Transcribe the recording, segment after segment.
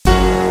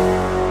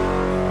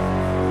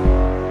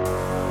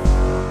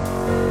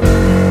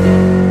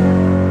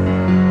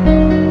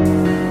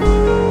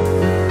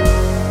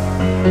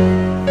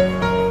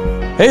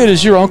Hey, it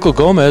is your Uncle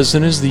Gomez,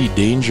 and it is the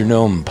Danger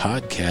Gnome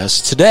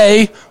podcast.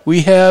 Today,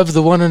 we have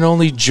the one and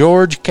only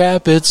George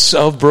Capitz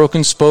of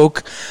Broken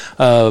Spoke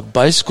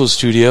Bicycle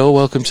Studio.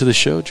 Welcome to the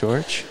show,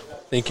 George.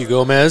 Thank you,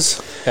 Gomez.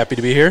 Happy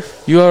to be here.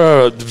 You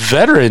are a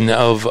veteran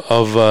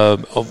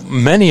of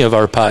many of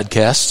our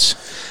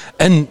podcasts.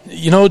 And,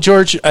 you know,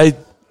 George,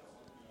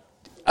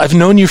 I've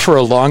known you for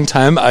a long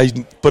time,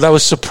 but I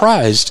was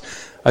surprised.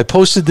 I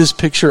posted this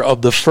picture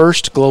of the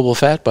first Global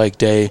Fat Bike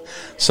Day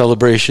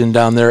celebration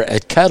down there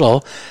at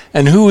Kettle,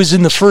 and who was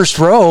in the first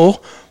row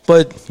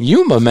but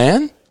you, my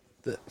man.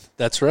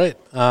 That's right.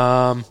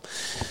 That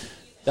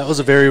was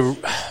a very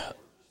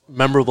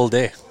memorable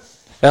day.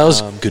 That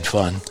was good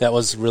fun. That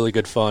was really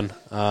good fun.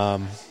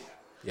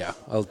 Yeah,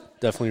 I'll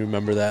definitely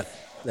remember that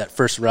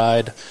first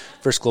ride,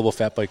 first Global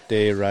Fat Bike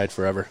Day ride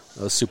forever.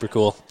 That was super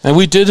cool. And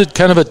we did it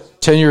kind of a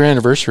 10-year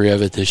anniversary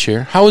of it this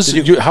year. How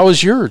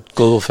was your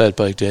Global Fat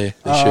Bike Day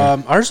this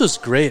year? Ours was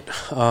great.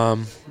 We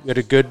had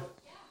a good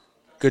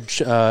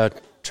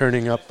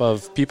turning up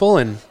of people,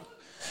 and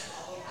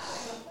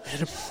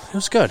it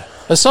was good.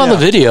 I saw the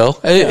video.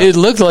 It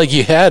looked like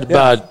you had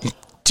about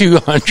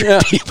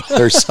 200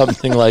 people or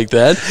something like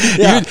that.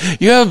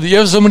 Yeah. You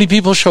have so many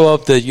people show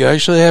up that you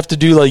actually have to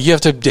do you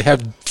have to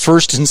have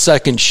first and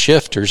second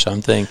shift or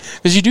something,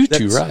 because you do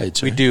two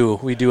rides. Right?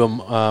 We do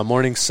a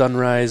morning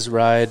sunrise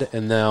ride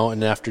and now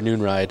an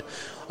afternoon ride.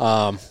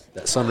 That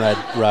sunrise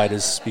ride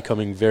is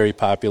becoming very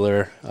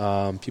popular.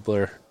 People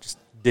are just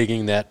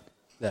digging that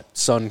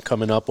sun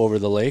coming up over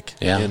the lake,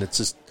 and it's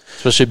just.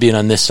 Especially being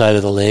on this side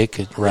of the lake,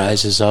 it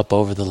rises up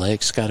over the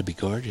lake. It's got to be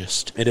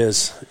gorgeous. It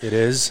is. It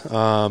is.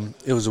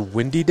 It was a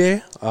windy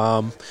day,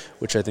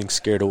 which I think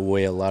scared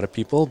away a lot of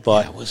people.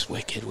 But it was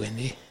wicked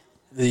windy.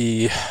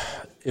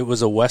 It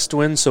was a west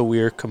wind, so we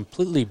were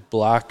completely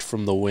blocked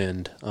from the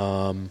wind,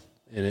 and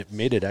it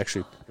made it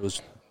actually. It was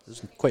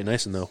quite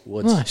nice in the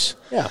woods. Nice.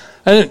 Yeah.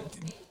 And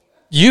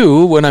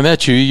when I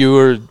met you,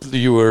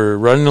 you were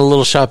running a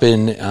little shop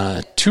in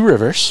Two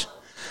Rivers.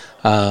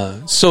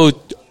 So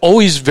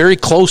always very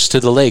close to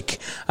the lake.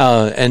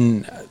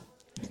 And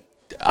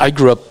I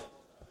grew up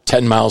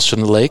 10 miles from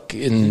the lake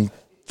in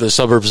the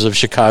suburbs of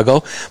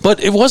Chicago,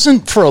 but it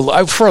wasn't for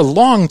a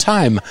long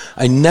time.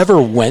 I never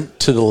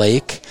went to the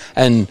lake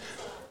and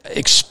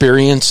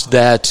experienced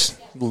that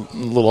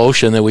little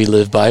ocean that we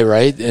live by,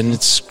 right? And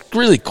it's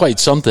really quite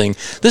something.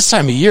 This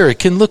time of year, it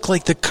can look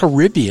like the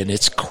Caribbean.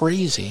 It's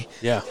crazy.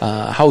 Yeah.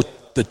 How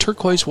the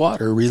turquoise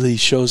water really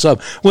shows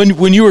up.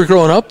 When you were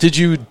growing up, did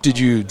you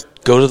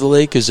go to the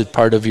lake? Is it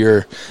part of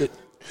your... It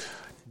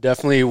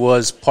definitely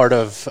was part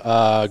of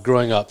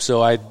growing up.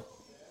 So I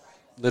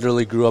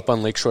literally grew up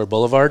on Lakeshore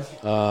Boulevard.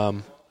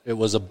 It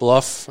was a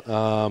bluff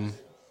on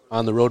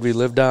the road we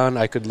lived on.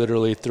 I could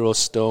literally throw a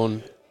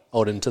stone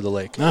out into the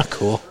lake. Ah,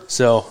 cool.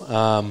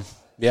 So,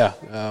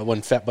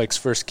 when Fat Bikes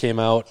first came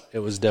out, it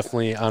was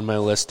definitely on my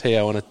list. Hey,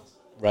 I want to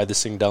ride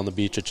this thing down the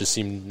beach. It just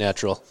seemed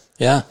natural.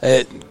 Yeah.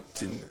 I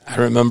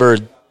remember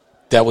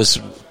that was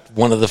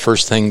one of the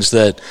first things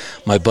that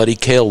my buddy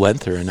Cale went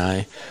through,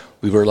 and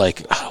we were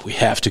like, we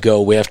have to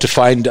go. We have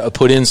to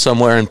put in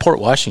somewhere. And Port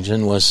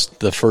Washington was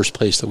the first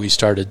place that we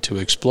started to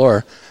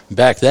explore.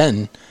 Back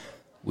then,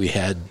 we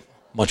had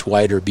much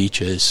wider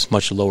beaches,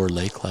 much lower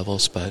lake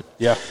levels. But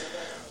yeah.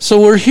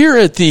 So we're here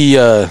at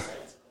the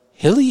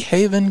Hilly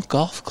Haven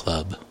Golf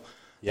Club,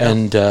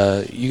 and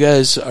you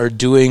guys are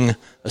doing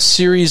a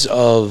series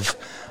of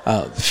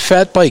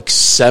fat bike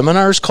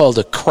seminars called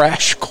a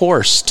Crash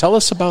Course. Tell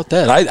us about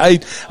that.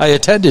 I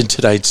attended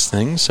tonight's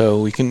thing,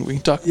 so we can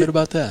talk a bit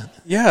about that.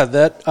 Yeah,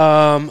 that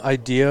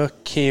idea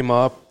came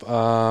up.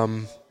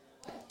 I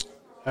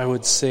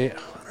would say,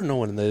 I don't know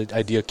when the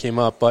idea came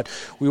up, but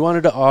we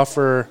wanted to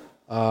offer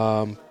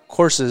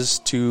courses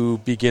to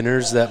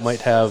beginners that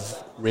might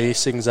have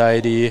race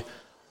anxiety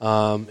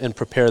and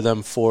prepare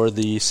them for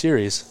the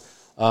series.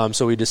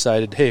 So we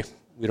decided, hey,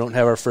 we don't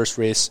have our first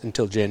race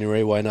until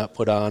January. Why not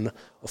put on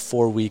a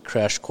 4-week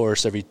crash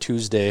course every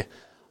Tuesday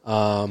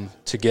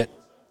to get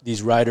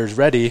these riders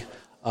ready?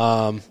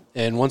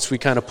 And once we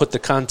kind of put the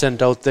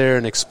content out there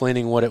and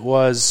explaining what it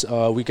was,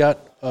 we got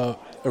a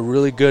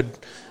really good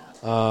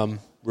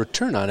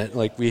return on it.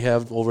 Like, we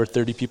have over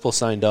 30 people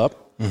signed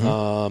up.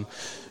 Mm-hmm.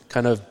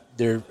 Kind of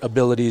their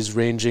abilities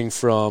ranging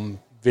from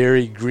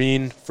very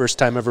green, first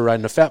time ever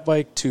riding a fat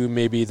bike, to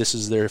maybe this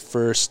is their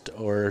first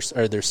or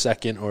their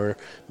second, or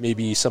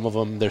maybe some of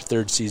them their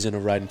third season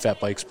of riding fat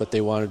bikes, but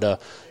they wanted to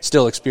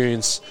still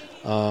experience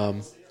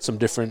some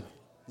different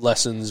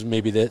lessons.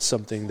 Maybe that's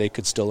something they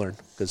could still learn.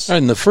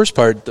 And the first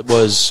part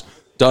was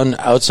done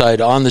outside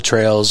on the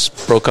trails,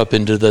 broke up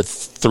into the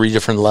 3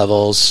 different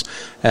levels,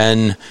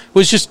 and it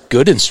was just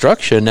good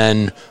instruction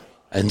and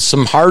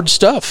some hard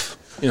stuff.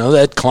 You know,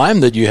 that climb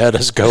that you had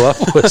us go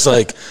up was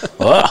like,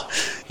 oh,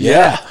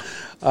 yeah.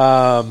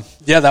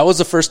 That was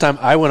the first time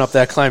I went up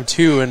that climb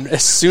too. And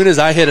as soon as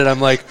I hit it,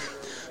 I'm like,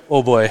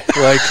 oh boy,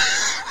 like,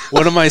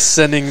 what am I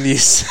sending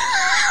these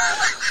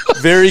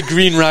very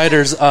green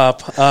riders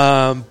up?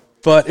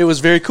 But it was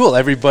very cool.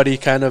 Everybody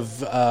kind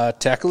of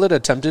tackled it,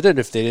 attempted it.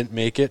 If they didn't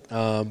make it,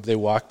 they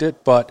walked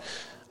it. But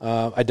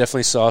I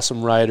definitely saw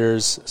some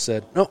riders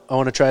said, no, I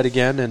want to try it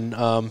again.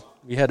 And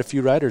we had a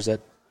few riders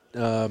that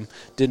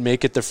didn't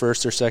make it their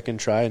first or second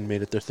try and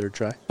made it their third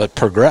try. But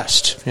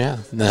progressed. Yeah.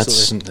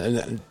 That's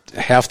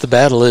half the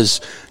battle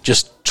is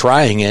just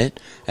trying it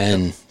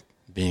and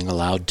being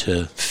allowed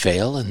to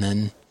fail and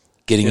then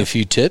getting a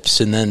few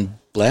tips and then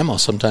blammo.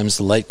 Sometimes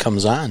the light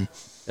comes on.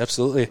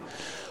 Absolutely.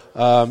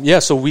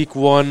 So week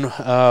one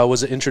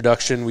was an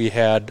introduction. We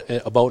had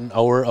about an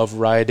hour of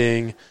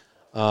riding,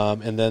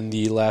 and then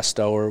the last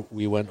hour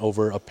we went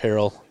over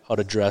apparel, how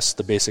to dress,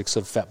 the basics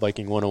of Fat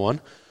Biking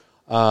 101.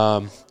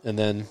 And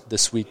then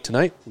this week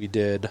tonight we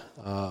did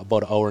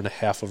about an hour and a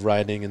half of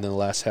riding and then the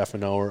last half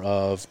an hour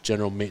of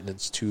general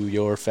maintenance to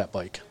your fat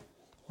bike.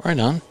 Right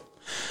on.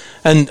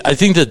 And I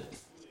think that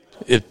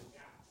if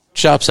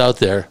shops out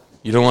there,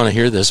 you don't want to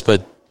hear this,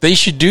 but they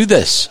should do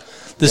this.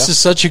 This is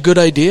such a good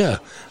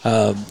idea.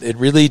 It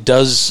really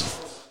does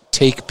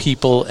take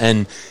people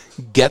and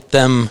get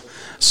them.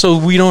 So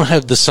we don't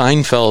have the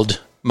Seinfeld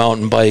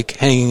mountain bike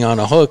hanging on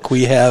a hook.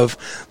 We have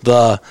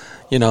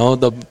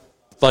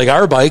like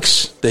our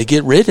bikes, they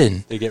get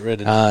ridden.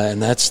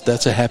 And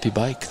that's a happy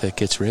bike that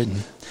gets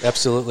ridden.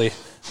 Absolutely.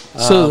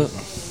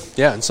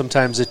 And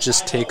sometimes it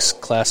just takes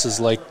classes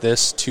like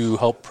this to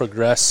help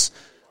progress,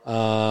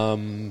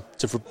 to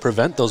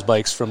prevent those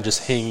bikes from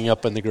just hanging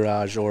up in the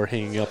garage or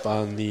hanging up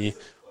on the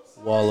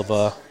wall of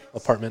a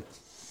apartment.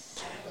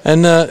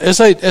 And as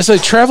I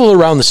travel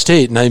around the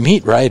state and I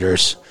meet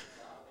riders,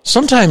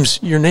 sometimes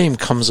your name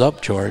comes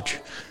up, George,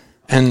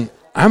 and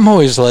I'm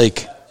always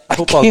like, I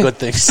hope all good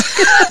things.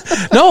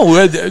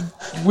 No,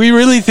 we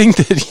really think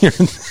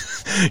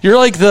that you're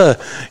like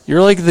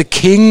the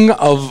king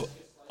of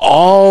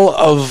all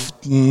of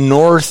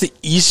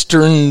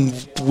northeastern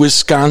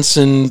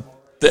Wisconsin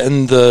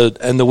and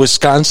the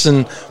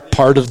Wisconsin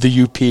part of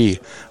the UP.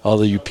 All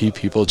the UP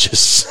people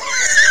just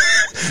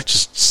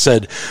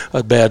said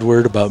a bad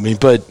word about me,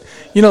 but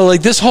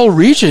like this whole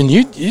region,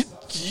 you're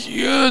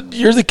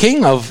the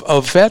king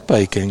of fat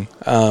biking.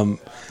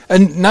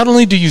 And not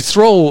only do you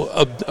throw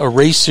a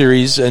race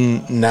series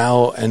and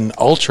now an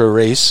ultra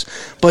race,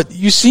 but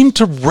you seem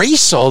to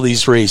race all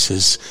these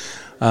races.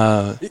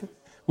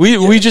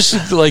 We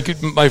just, like,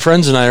 my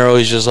friends and I are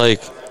always just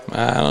like,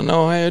 I don't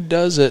know how it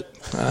does it.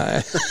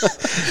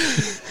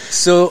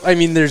 So, I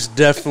mean, there's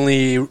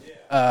definitely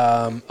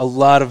a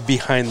lot of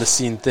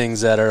behind-the-scene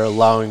things that are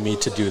allowing me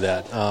to do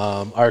that.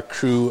 Our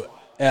crew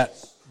at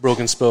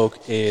Broken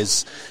Spoke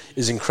is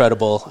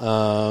incredible.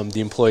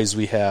 The employees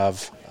we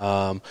have,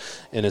 and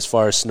as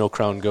far as Snow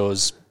Crown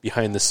goes,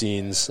 behind the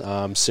scenes,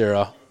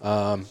 Sarah,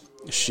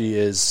 she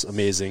is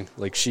amazing.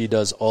 Like, she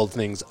does all the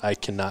things I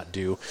cannot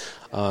do,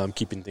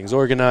 keeping things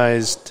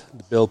organized,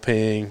 the bill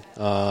paying.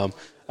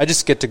 I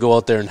just get to go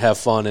out there and have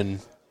fun and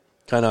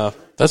kind of.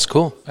 That's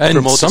cool.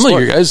 And some of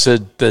your guys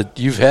that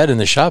you've had in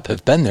the shop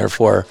have been there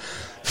for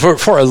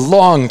a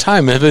long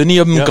time. Have any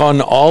of them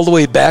gone all the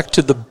way back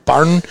to the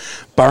barn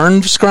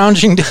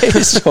scrounging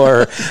days,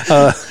 or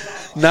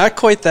not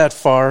quite that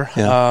far?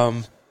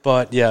 Yeah.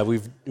 But yeah, we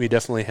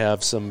definitely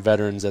have some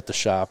veterans at the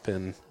shop,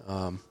 and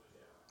I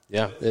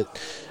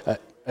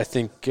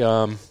think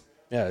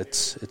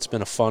it's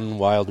been a fun,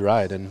 wild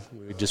ride, and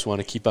we just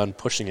want to keep on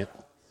pushing it.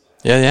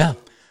 Yeah.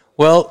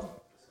 Well,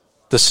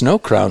 the Snow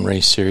Crown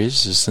Race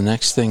Series is the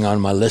next thing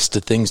on my list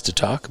of things to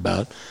talk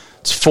about.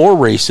 It's 4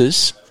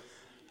 races.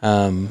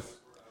 Well,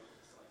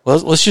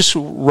 let's just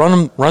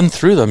run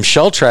through them.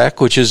 Shell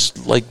Track, which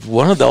is like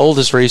one of the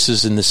oldest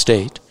races in the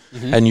state,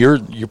 and you're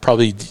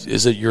probably,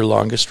 is it your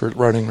longest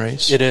running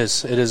race? It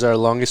is. It is our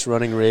longest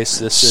running race.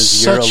 This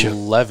is year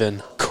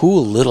 11.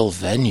 Cool little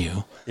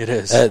venue. It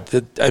is.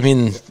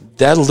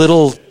 That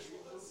little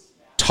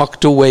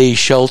tucked away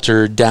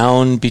shelter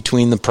down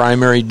between the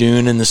primary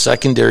dune and the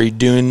secondary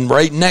dune,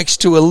 right next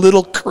to a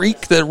little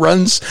creek that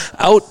runs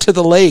out to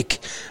the lake.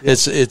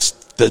 It's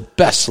the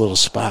best little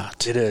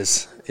spot. It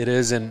is,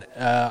 and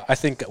I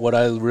think what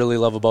I really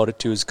love about it,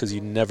 too, is because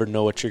you never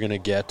know what you're going to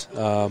get.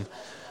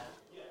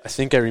 I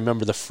think I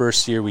remember the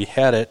first year we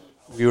had it.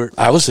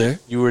 I was there.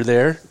 You were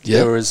there?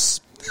 Yeah. There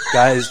was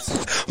guys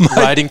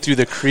riding through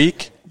the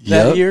creek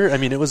that year. I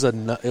mean, it was like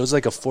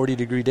a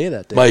 40-degree day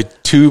that day. My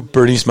 2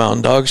 Bernese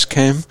Mountain Dogs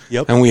came,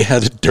 and we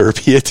had a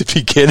derby at the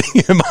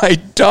beginning, and my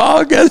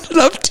dog ended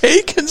up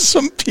taking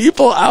some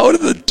people out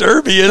of the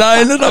derby, and I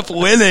ended up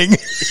winning.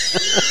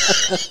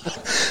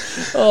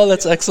 Oh,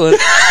 that's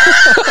excellent.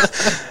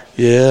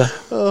 Yeah,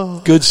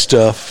 good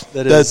stuff.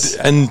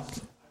 And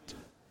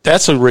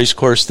that's a race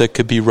course that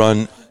could be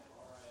run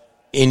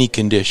any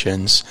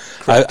conditions.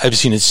 I've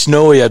seen it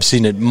snowy, I've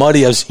seen it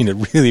muddy, I've seen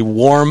it really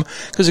warm,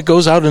 because it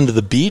goes out into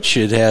the beach.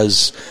 It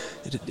has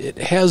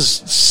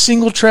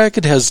single track,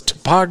 it has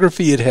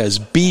topography, it has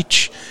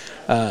beach.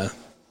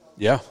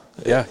 Yeah,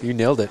 you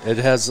nailed it. It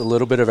has a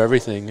little bit of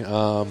everything. You got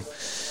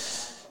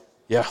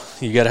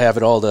to have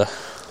it all.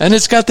 And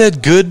it's got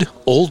that good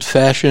old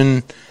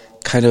fashioned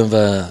kind of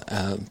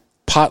a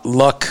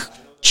potluck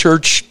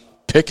church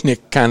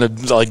picnic kind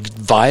of like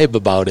vibe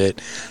about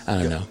it. I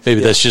don't know.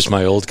 Maybe that's just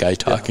my old guy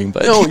talking,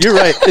 but no, you're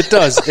right. It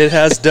does. It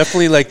has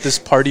definitely like this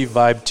party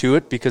vibe to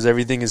it because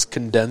everything is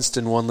condensed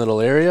in one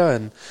little area,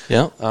 and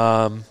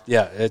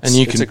and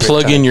you can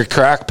plug in your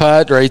crock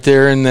pot right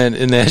there in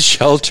that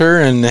shelter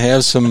and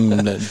have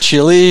some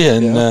chili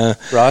and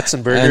brats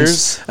and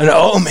burgers. And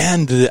oh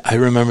man, I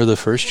remember the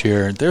first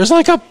year there was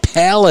like a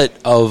pallet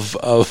of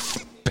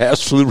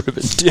Pabst Blue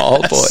Ribbon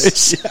Tall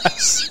Boys.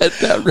 Yes. At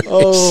that race.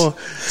 Oh,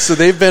 so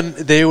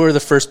they were the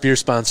first beer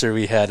sponsor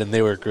we had, and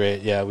they were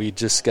great. Yeah, we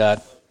just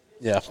got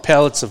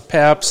pallets of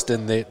Pabst,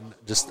 and they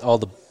just all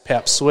the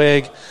Pabst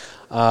swag,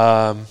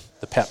 the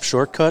Pabst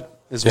shortcut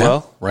as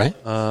well. Right.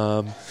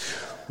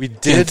 We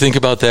did Didn't think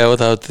about that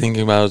without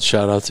thinking about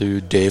shout out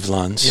to Dave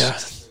Lunds. Yeah,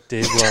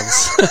 Dave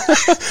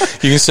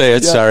Lunds. You can say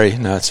it. Sorry,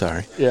 not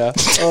sorry. Yeah.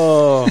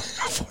 Oh,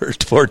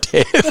 poor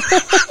Dave.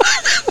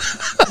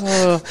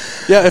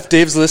 if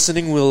Dave's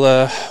listening,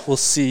 we'll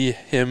see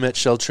him at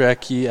Shell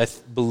Track. He, I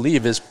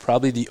believe, is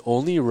probably the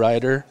only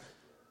rider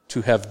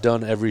to have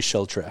done every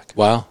Shell Track.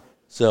 Wow.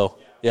 So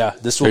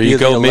this will there be you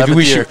go. The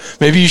 11th year.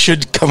 Maybe you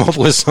should come up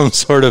with some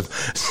sort of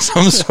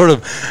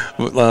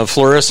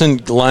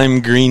fluorescent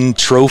lime green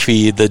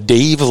trophy, the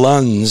Dave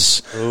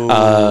Lunds.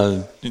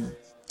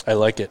 I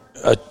like it.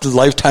 A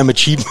lifetime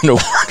achievement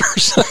award or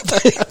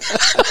something.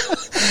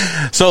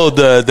 So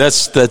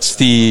that's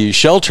the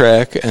Shell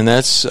Track, and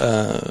that's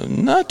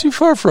not too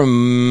far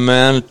from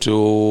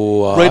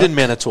Manitowoc. Right in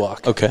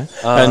Manitowoc. Okay,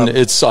 and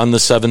it's on the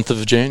 7th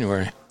of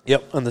January.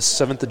 Yep, on the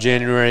 7th of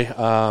January.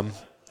 A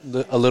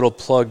little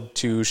plug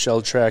to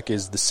Shell Track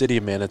is the city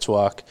of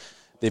Manitowoc.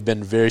 They've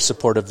been very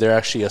supportive. They're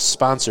actually a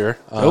sponsor.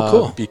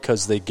 Cool.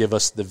 Because they give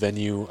us the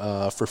venue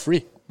for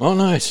free. Oh,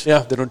 nice. Yeah,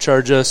 they don't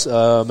charge us.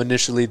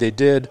 Initially, they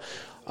did.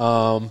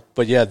 But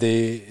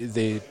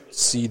they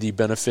see the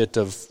benefit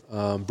of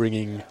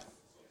bringing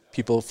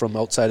people from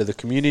outside of the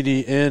community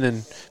in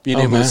and being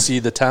able to see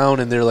the town,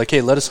 and they're like,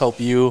 "Hey, let us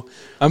help you."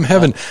 I'm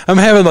having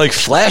like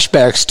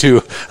flashbacks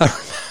to.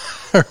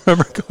 I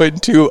remember going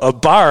to a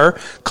bar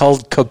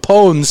called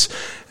Capone's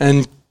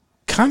and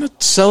kind of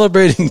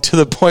celebrating to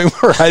the point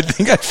where I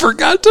think I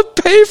forgot to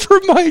pay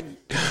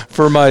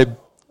for my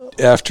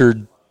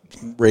after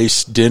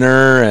race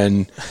dinner,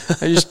 and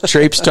I just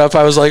traipsed up.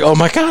 I was like, oh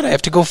my God, I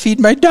have to go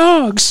feed my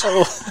dogs.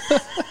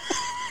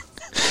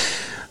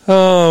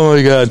 Oh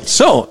my God.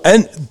 So,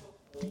 and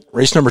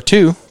race number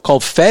 2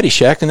 called Fatty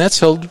Shack, and that's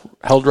held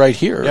right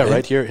here. Yeah,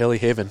 right here at Hilly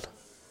Haven.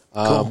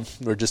 Cool.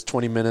 We're just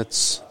 20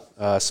 minutes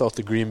south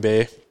of Green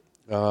Bay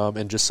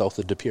and just south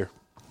of De Pere.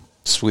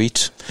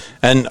 Sweet.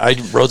 And I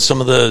rode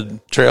some of the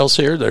trails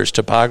here. There's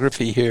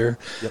topography here.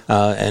 Yep.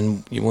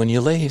 And when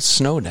you lay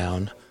snow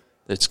down,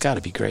 it's got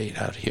to be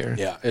great out here.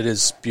 Yeah, it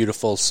is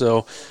beautiful.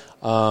 So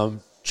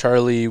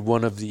Charlie,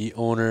 one of the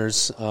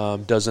owners,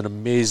 does an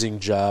amazing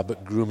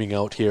job grooming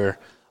out here.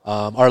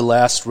 Our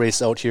last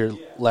race out here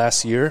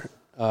last year,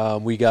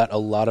 we got a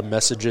lot of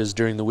messages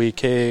during the week,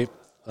 hey,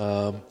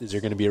 is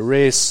there going to be a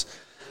race?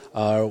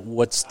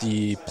 What's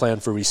the plan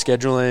for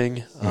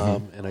rescheduling?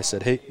 And I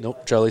said, hey,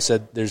 nope. Charlie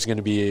said there's going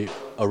to be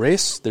a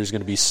race. There's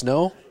going to be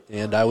snow.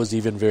 And I was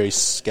even very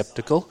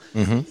skeptical.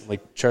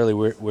 Like, Charlie,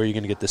 where are you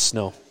going to get this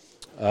snow?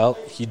 Well,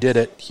 he did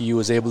it. He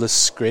was able to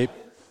scrape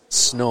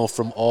snow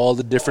from all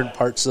the different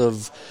parts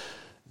of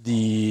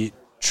the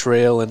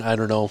trail, and I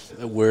don't know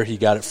where he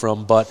got it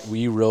from, but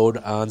we rode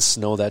on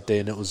snow that day,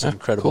 and it was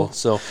incredible. Cool.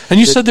 So,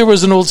 and you said there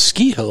was an old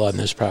ski hill on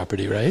this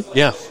property, right?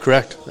 Yeah,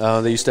 correct.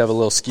 They used to have a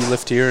little ski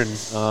lift here, and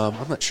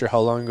I'm not sure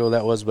how long ago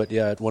that was, but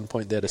yeah, at one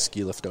point they had a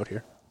ski lift out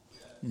here.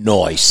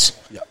 Nice.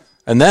 Yeah.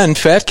 And then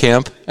Fat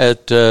Camp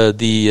at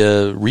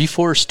the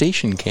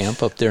Reforestation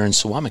Camp up there in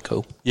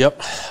Suamico.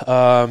 Yep.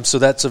 So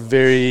that's a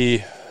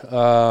very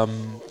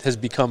has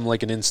become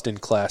like an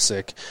instant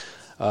classic.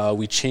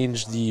 We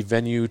changed the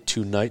venue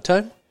to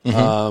nighttime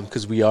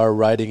because we are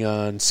riding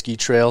on ski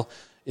trail.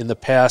 In the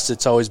past,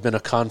 it's always been a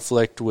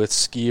conflict with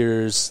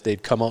skiers.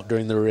 They'd come out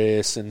during the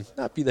race and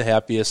not be the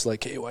happiest,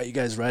 like, hey, why are you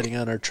guys riding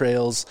on our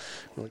trails?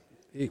 We're like,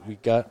 hey, we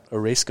got a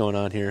race going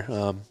on here.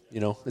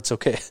 It's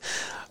okay.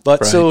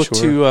 But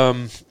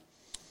to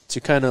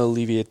kind of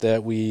alleviate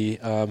that, we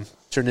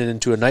turned it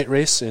into a night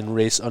race and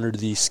race under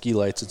the ski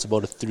lights. It's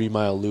about a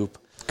 3-mile loop.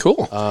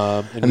 Cool.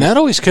 And that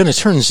always kind of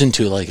turns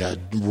into like a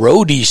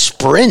roadie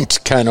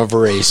sprint kind of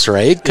race,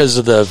 right? Because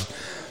of the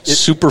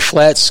super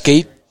flat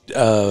skate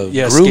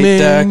grooming.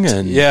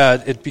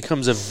 Skate it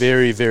becomes a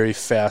very, very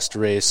fast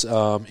race.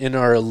 In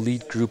our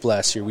elite group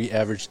last year, we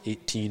averaged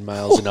 18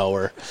 miles an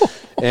hour.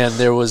 And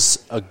there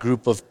was a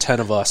group of 10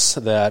 of us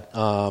that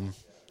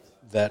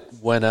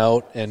went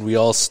out, and we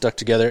all stuck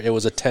together. It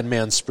was a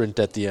 10-man sprint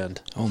at the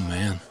end. Oh,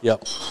 man.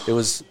 Yep. It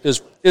was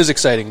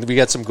exciting. We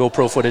got some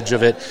GoPro footage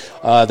of it.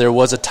 There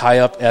was a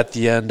tie-up at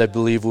the end, I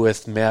believe,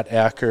 with Matt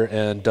Acker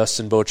and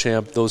Dustin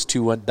Beauchamp. Those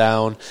two went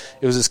down.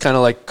 It was just kind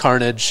of like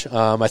carnage.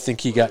 I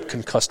think he got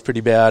concussed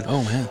pretty bad.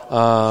 Oh, man.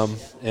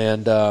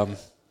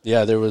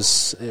 It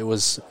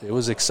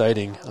was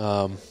exciting.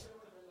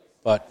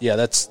 But yeah,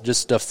 that's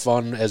just a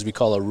fun, as we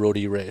call a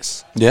roadie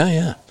race. Yeah,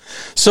 yeah.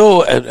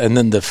 So, and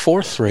then the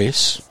fourth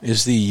race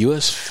is the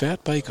U.S.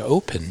 Fat Bike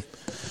Open.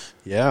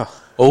 Yeah.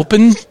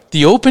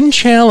 The Open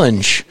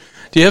Challenge.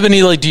 Do you have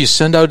any, do you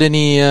send out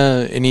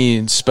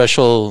any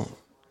special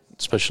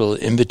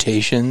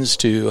invitations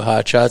to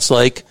hotshots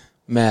like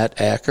Matt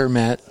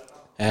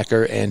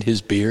Acker and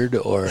his beard,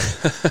 or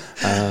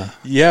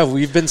yeah,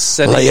 we've been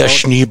sending Leia out,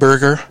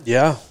 Schneeberger?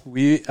 Yeah,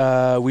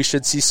 we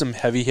should see some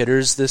heavy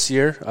hitters this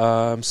year.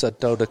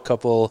 Sent out a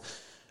couple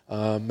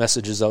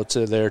messages out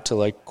to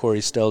like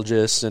Corey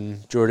Stelgis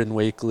and Jordan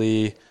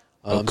Wakely.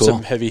 Cool.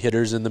 Some heavy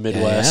hitters in the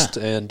Midwest,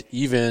 Yeah. and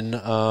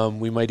even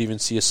we might even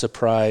see a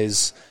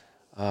surprise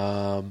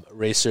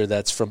racer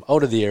that's from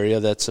out of the area.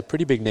 That's a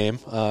pretty big name.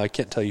 I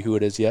can't tell you who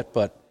it is yet,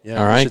 but yeah,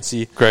 All right. we should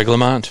see. Greg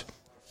LeMond.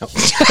 No.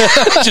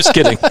 Just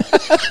kidding.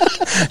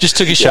 Just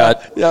took a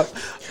shot. Yeah.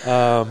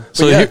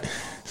 So yeah.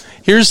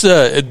 here's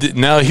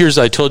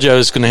I told you I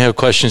was going to have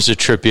questions to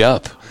trip you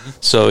up.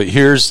 So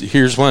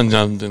here's one.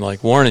 I'm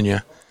like warning you.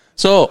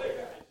 So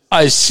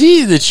I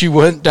see that you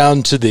went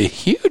down to the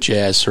huge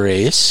ass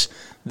race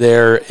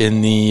there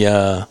in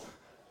the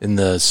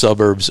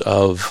suburbs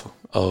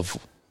of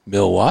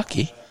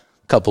Milwaukee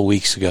a couple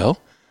weeks ago.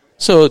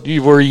 So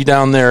were you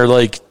down there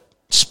like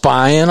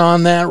spying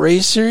on that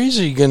race series?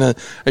 Are you gonna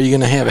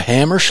have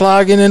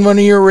Hammerschlagen in one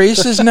of your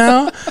races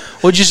now?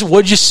 What'd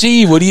you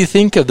see? What do you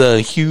think of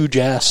the huge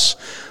ass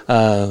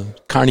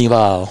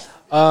Carnival?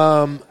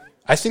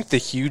 I think the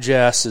Huge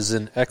Ass is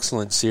an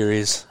excellent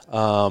series.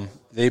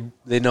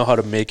 They know how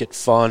to make it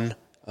fun.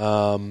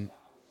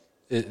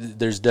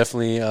 There's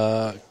definitely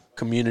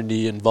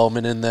community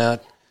involvement in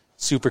that.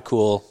 Super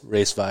cool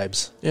race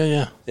vibes.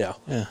 Yeah. Yeah.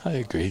 I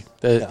agree.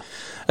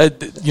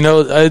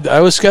 I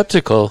was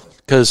skeptical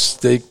because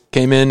they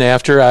came in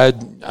after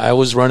I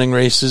was running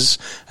races,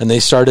 and they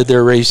started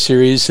their race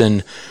series,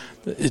 and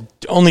it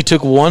only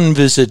took one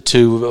visit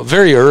to a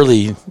very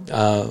early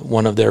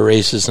one of their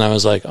races, and I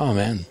was like, oh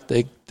man,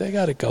 they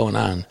got it going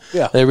on.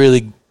 Yeah. They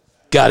really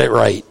got it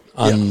right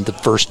on the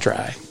first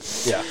try.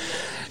 Yeah.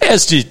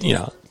 As do,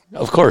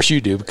 of course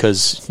you do,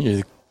 because you're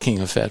the king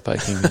of fat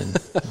biking in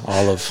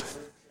all of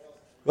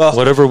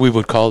whatever we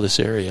would call this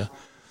area.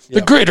 Yeah.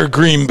 The greater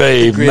Green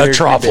Bay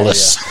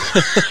metropolis.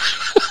 Green Bay,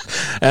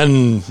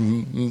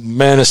 and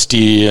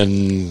Manistee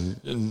and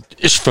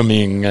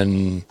Ishpeming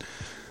and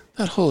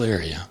that whole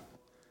area.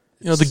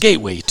 The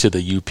gateway to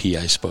the UP,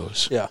 I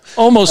suppose. Yeah.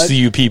 Almost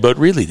the UP, but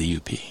really the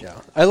UP. Yeah.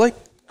 I like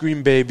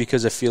Green Bay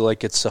because I feel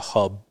like it's a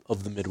hub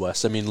of the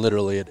Midwest. I mean,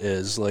 literally it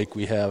is. Like,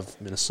 we have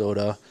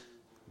Minnesota,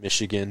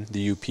 Michigan,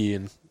 the UP,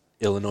 and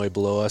Illinois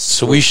below us.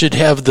 So we should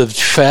have the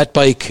fat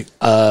bike,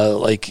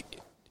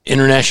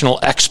 International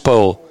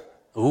Expo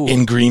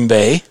in Green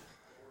Bay.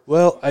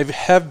 Well, I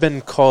have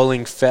been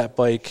calling Fat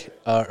Bike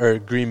or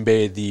Green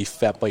Bay the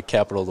Fat Bike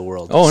capital of the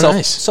world. Oh,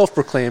 nice.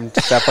 Self-proclaimed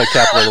Fat Bike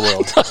capital of the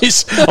world.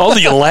 Nice. All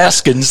the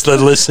Alaskans that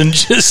listen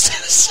just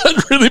said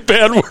really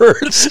bad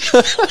words.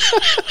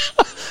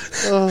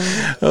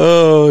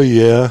 Oh,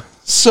 yeah.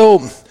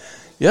 So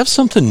you have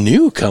something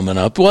new coming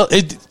up. Well,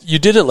 you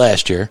did it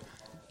last year.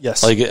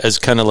 Yes. Like as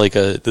kind of like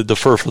the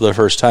for the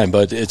first time,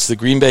 but it's the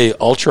Green Bay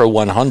Ultra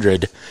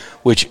 100,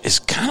 which is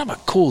kind of a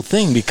cool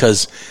thing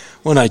because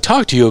when I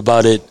talked to you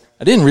about it,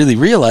 I didn't really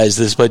realize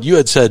this, but you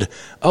had said,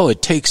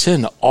 it takes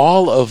in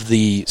all of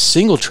the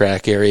single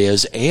track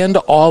areas and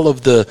all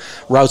of the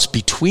routes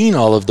between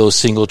all of those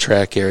single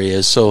track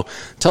areas. So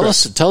tell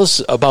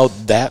us about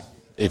that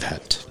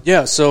event.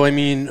 Yeah, so I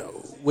mean,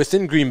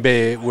 within Green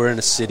Bay, we're in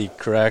a city,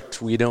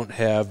 correct? We don't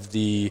have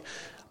the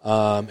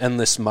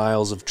endless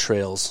miles of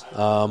trails,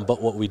 but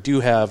what we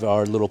do have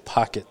are little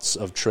pockets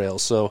of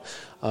trails. So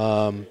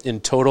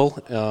in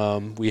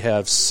total, we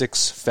have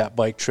 6 fat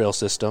bike trail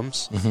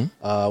systems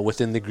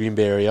within the Green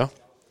Bay area,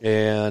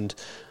 and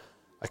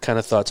I kind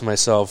of thought to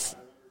myself,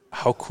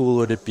 how cool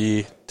would it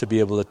be to be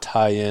able to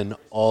tie in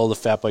all the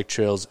fat bike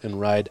trails and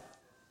ride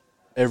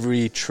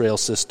every trail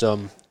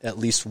system at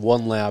least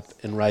one lap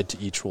and ride to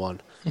each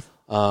one.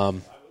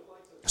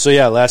 So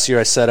yeah, last year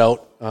I set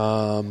out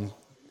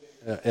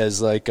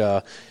as like,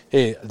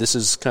 hey, this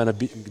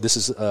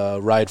is a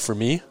ride for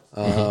me.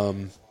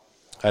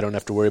 I don't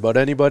have to worry about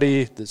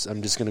anybody.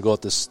 I'm just going to go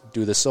out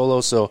do this solo.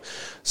 So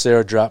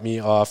Sarah dropped me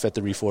off at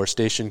the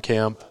reforestation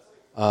camp.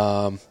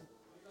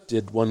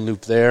 Did one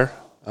loop there.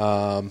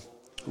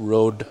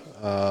 Rode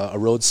a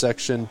road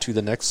section to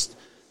the next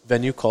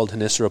venue called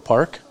Hanisera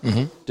Park.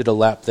 Did a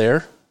lap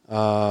there.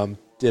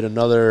 Did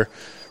another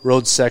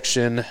road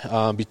section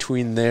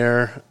between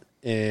there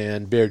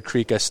and Baird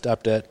Creek. I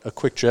stopped at a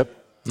Quick Trip.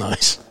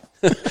 Nice.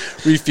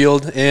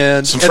 Refueled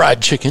and some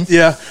fried chicken.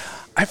 Yeah.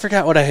 I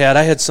forgot what I had.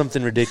 I had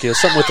something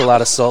ridiculous, something with a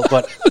lot of salt.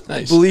 But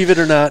nice. Believe it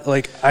or not,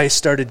 like, I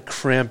started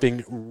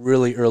cramping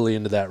really early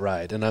into that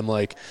ride. And I'm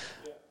like,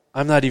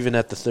 I'm not even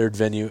at the third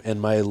venue,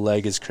 and my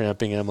leg is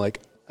cramping. And I'm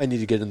like, I need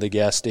to get in the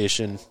gas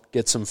station,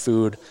 get some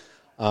food.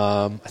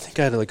 I think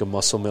I had like a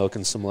Muscle Milk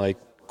and some like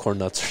corn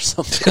nuts or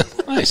something.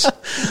 Nice.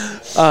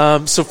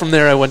 So from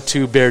there, I went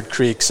to Baird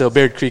Creek. So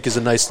Baird Creek is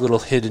a nice little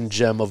hidden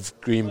gem of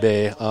Green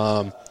Bay.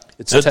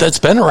 That's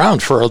been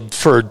around for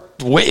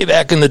way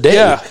back in the day.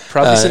 Yeah,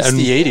 probably since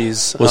the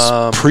 80s.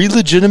 Was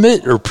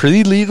pre-legitimate or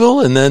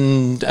pre-legal, and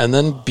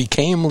then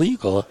became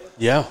legal.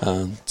 Yeah,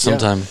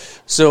 sometime. Yeah.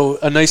 So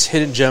a nice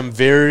hidden gem,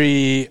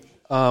 very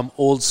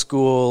old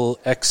school,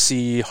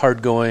 XC,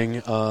 hard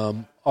going,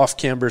 off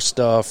camber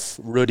stuff,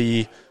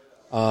 rooty,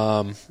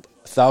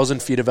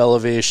 1,000 feet of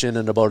elevation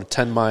and about a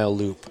 10-mile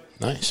loop.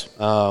 Nice.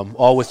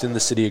 All within the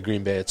city of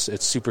Green Bay.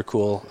 It's super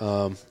cool.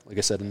 Like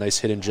I said, a nice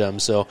hidden gem.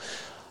 So,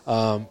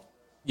 a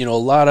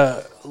lot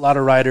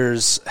of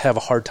riders have a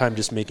hard time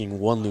just making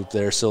one loop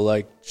there. So,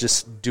 like,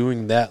 just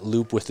doing that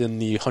loop within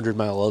the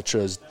 100-mile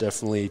ultra is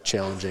definitely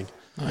challenging.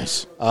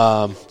 Nice.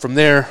 From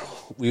there,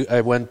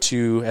 I went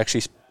to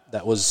actually.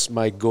 That was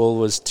my goal,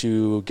 was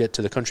to get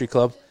to the country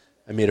club.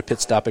 I made a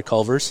pit stop at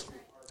Culver's.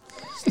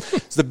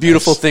 It's the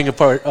beautiful thing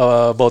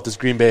about this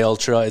Green Bay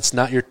Ultra. It's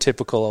not your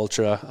typical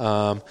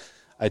ultra.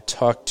 I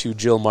talked to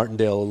Jill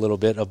Martindale a little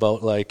bit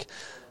about like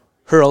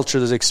her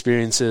ultra's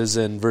experiences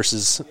and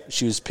versus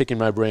she was picking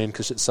my brain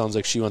because it sounds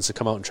like she wants to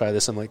come out and try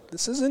this. I'm like,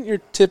 this isn't your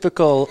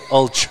typical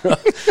ultra.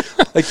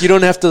 Like, you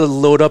don't have to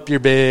load up your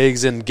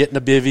bags and get in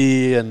a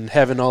bivvy and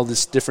having all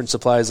this different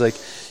supplies. Like,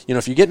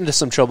 if you get into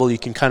some trouble, you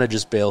can kind of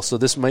just bail. So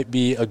this might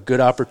be a good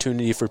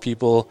opportunity for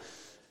people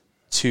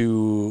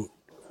to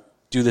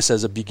do this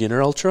as a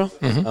beginner ultra,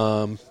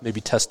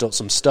 maybe test out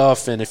some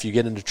stuff, and if you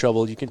get into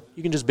trouble, you can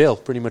just bail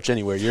pretty much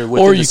anywhere. You're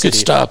within or you the city. Could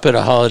stop at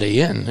a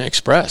Holiday Inn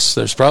Express.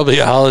 There's probably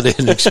a Holiday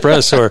Inn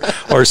Express or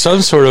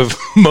some sort of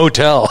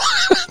motel.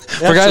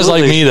 For guys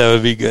like me, that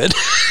would be good.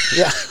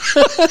 Yeah,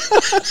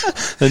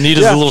 the need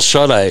is a little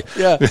shut eye.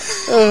 Yeah,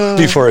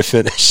 before I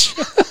finish.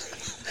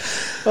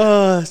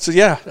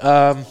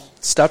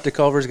 Stopped at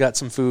Culver's, got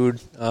some food.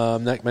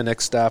 My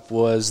next stop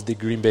was the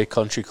Green Bay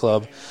Country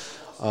Club.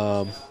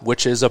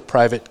 Which is a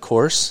private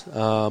course,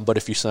 but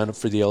if you sign up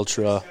for the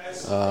Ultra,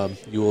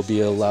 you will be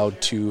allowed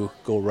to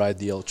go ride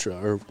the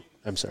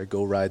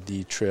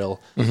trail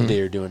the day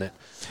you're doing it.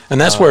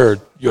 And that's where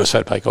US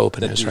Fat Pike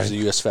Open is, right?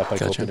 The US Fat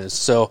Pike Open is.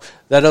 So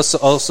that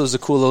also is a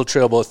cool little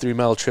trail, about a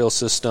 3-mile trail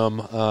system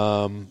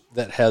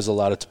that has a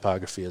lot of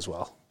topography as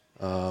well.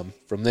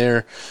 From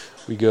there,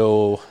 we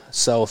go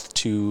south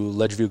to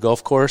Ledgeview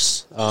Golf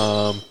Course,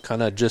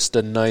 kind of just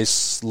a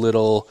nice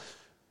little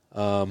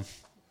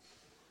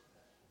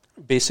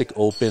basic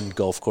open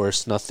golf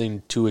course,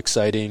 nothing too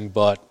exciting,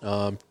 but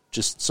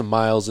just some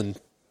miles and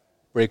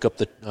break up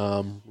the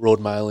road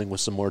miling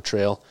with some more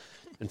trail.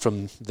 And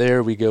from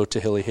there we go to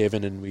Hilly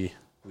Haven and we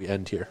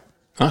end here.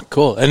 Oh,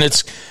 cool. And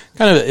it's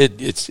kind of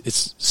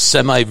it's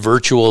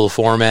semi-virtual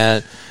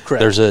format. Correct.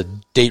 There's a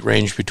date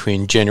range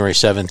between January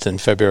 7th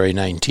and February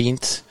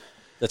 19th.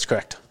 That's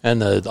correct.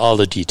 And all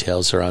the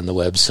details are on the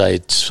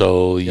website,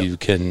 so you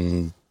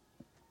can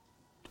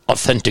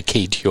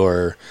authenticate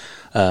your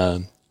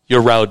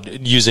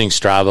route using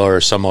Strava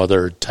or some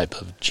other type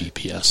of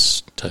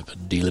GPS type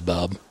of dealy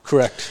bob.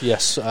 Correct.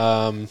 Yes.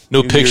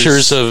 No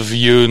pictures of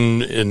you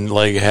in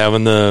like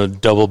having the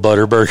double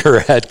butter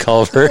burger at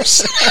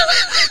Culver's.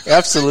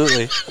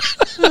 Absolutely.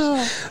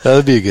 That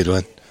would be a good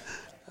one.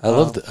 I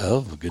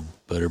love a good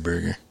butter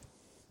burger.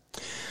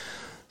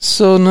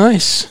 So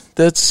nice.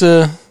 That's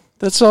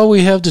all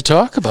we have to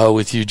talk about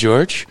with you,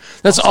 George.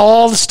 That's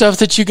all the stuff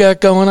that you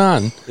got going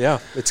on. Yeah,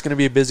 it's going to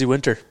be a busy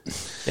winter.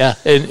 Yeah,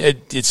 and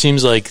it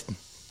seems like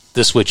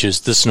the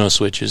snow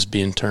switch is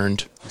being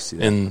turned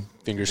in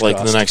fingers like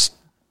crossed. the next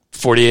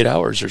 48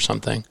 hours or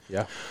something.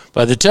 Yeah.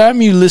 By the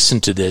time you listen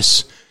to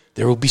this,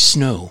 there will be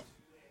snow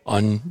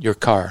on your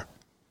car.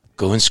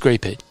 Go and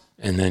scrape it,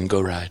 and then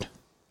go ride.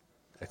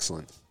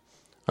 Excellent.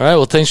 All right,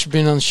 well, thanks for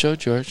being on the show,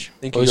 George.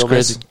 Thank you,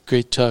 Always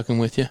great talking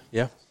with you.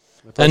 Yeah.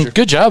 And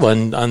good job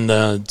on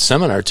the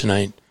seminar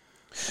tonight.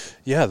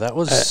 Yeah, that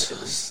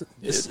was.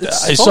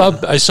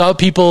 I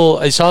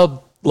saw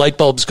light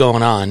bulbs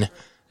going on,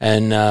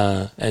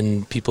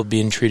 and people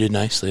being treated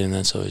nicely, and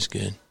that's always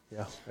good.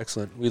 Yeah,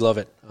 excellent. We love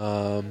it.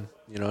 And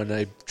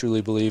I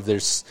truly believe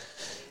there's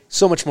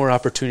so much more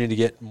opportunity to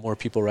get more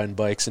people riding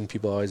bikes, and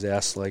people always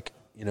ask, like,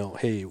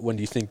 hey, when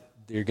do you think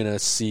you're going to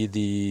see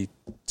the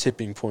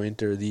tipping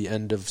point or the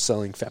end of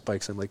selling fat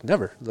bikes? I'm like,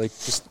 never. Like,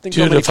 just think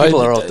how many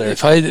people are out there.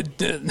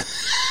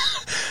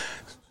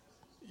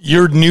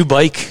 Your new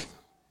bike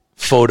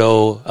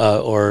photo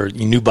or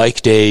new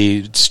bike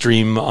day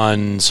stream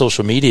on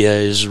social media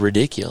is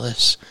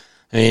ridiculous.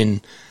 I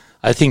mean,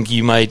 I think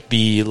you might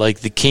be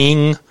like the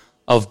king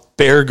of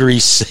bear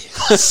grease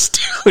sales,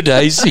 dude.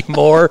 I see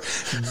more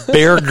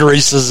bear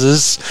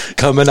greases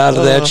coming out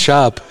of that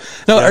shop.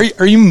 Now,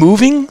 are you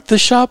moving the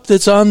shop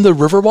that's on the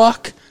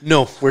Riverwalk?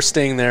 No, we're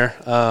staying there.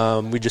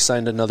 We just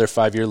signed another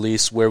 5-year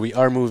lease. Where we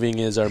are moving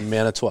is our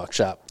Manitowoc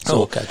shop.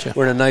 So gotcha.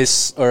 We're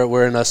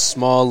in a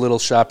small little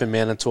shop in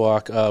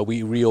Manitowoc.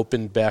 We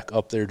reopened back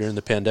up there during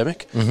the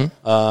pandemic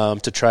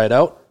to try it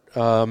out.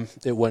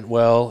 It went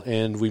well,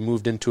 and we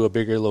moved into a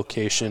bigger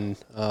location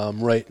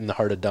right in the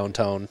heart of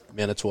downtown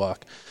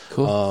Manitowoc.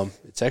 Cool.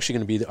 It's actually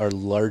going to be our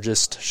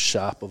largest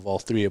shop of all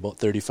three, about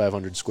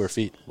 3,500 square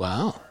feet.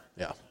 Wow.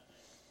 Yeah.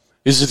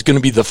 Is it going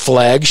to be the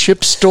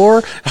flagship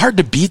store? Hard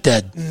to beat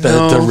that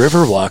the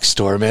Riverwalk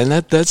store, man.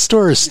 That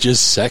store is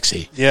just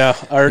sexy. Yeah,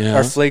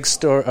 our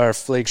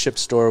flagship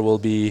store will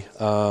be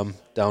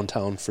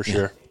downtown for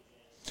sure.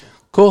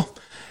 Cool.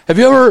 Have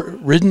you ever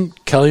ridden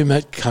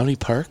Calumet County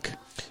Park?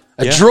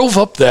 I drove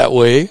up that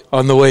way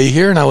on the way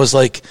here, and I was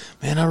like,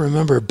 man, I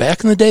remember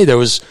back in the day there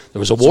was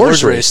a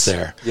Wars race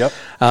there. Yep.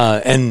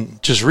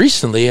 And just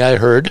recently I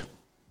heard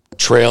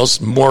trails,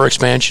 more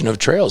expansion of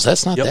trails.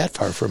 That's not that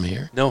far from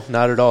here. No,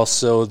 not at all.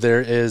 So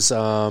there is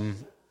the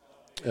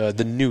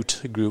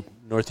Newt group,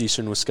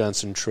 Northeastern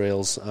Wisconsin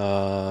Trails,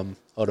 out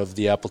of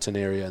the Appleton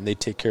area, and they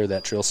take care of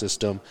that trail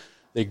system.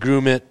 They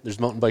groom it. There's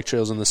mountain bike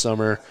trails in the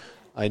summer.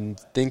 I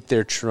think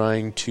they're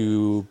trying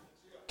to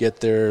get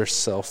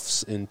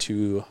themselves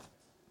into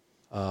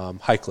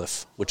High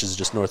Cliff, which is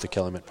just north of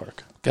Calumet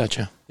Park.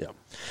 Gotcha. Yeah.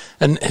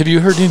 And have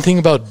you heard anything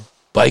about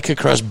Bike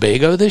Across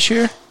Bago this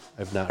year?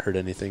 I've not heard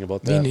anything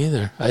about that. Me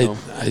neither. No.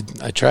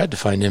 I tried to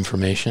find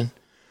information.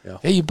 Yeah.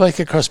 Hey, you Bike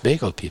Across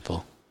Bago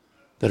people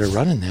that are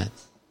running that,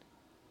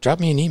 drop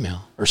me an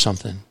email or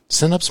something.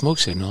 Send up smoke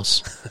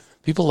signals.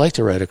 People like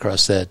to ride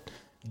across that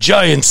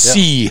giant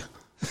sea.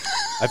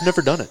 I've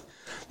never done it.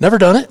 Never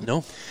done it?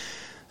 No.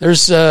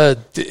 There's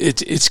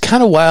it's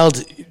kind of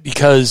wild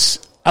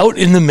because out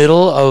in the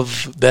middle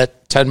of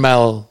that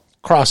 10-mile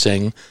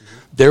crossing,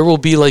 there will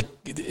be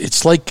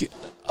it's like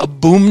a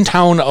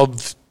boomtown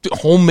of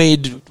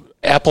homemade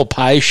apple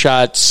pie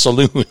shot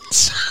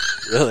saloons.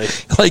 Really?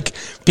 Like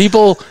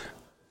people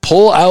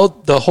pull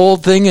out the whole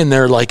thing and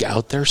they're like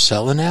out there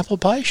selling apple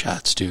pie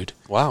shots, dude.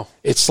 Wow.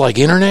 It's like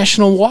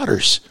international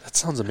waters. That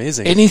sounds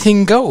amazing.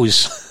 Anything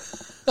goes.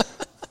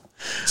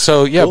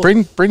 So yeah,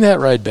 Cool. bring that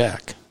ride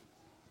back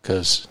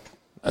because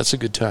that's a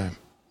good time.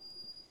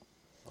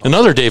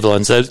 Another Dave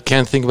Lunds. I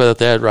can't think about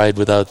that ride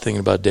without thinking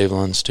about Dave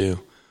Lunds too.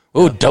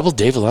 Oh, double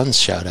Dave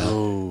Lunds shout out.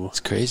 Oh. It's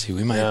crazy.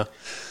 We might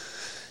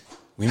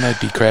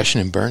be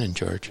crashing and burning,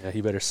 George. Yeah,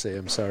 he better say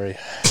I'm sorry.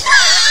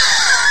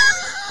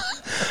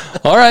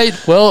 All right.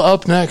 Well,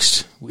 up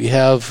next we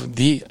have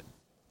the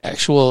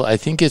actual. I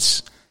think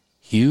it's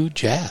Hugh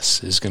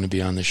Jass is going to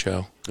be on the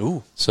show.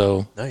 Ooh,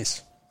 So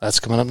nice. that's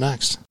coming up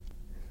next.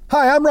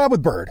 Hi, I'm Rob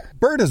with Bird.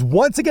 Bird has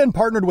once again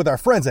partnered with our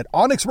friends at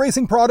Onyx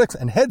Racing Products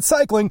and Head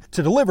Cycling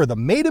to deliver the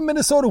Made in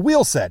Minnesota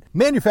wheel set,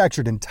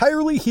 manufactured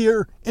entirely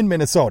here in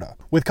Minnesota.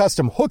 With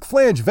custom hook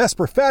flange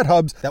Vesper fat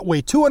hubs that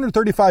weigh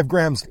 235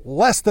 grams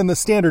less than the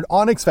standard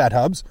Onyx fat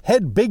hubs,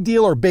 Head Big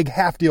Deal or Big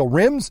Half Deal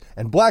rims,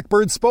 and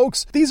Blackbird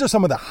spokes, these are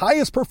some of the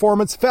highest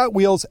performance fat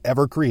wheels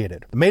ever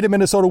created. The Made in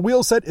Minnesota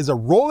wheel set is a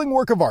rolling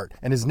work of art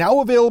and is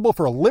now available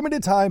for a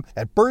limited time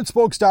at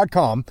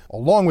birdspokes.com,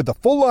 along with the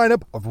full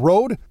lineup of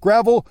road,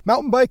 gravel,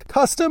 mountain bike,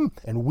 custom,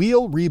 and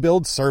wheel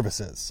rebuild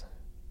services.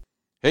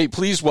 Hey,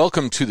 please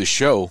welcome to the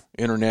show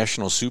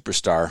international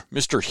superstar,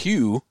 Mr.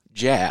 Hugh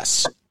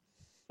Jass.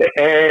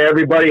 Hey,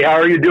 everybody. How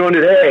are you doing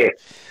today?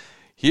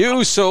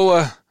 Hugh,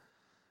 so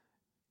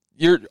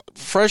you're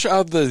fresh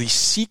out of the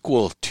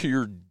sequel to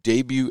your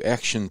debut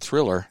action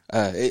thriller.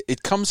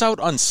 It comes out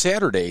on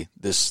Saturday,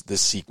 this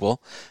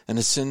sequel, and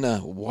it's in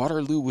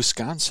Waterloo,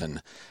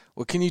 Wisconsin.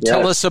 What can you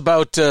tell us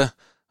about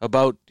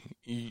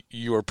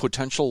your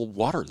potential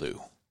Waterloo?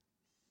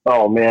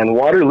 Oh, man.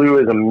 Waterloo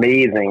is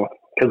amazing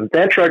because at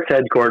that truck's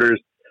headquarters,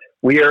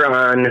 we are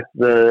on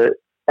the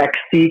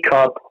XC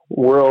Cup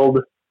World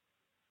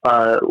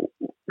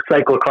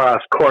cyclocross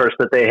course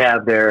that they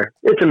have there.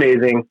 It's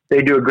amazing.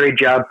 They do a great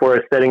job for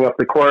us setting up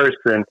the course,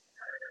 and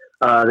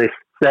they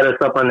set us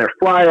up on their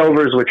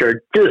flyovers, which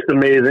are just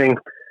amazing.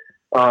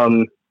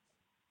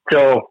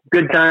 So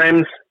good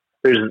times.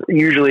 There's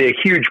usually a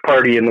huge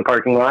party in the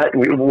parking lot.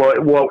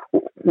 What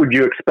would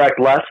you expect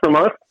less from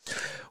us?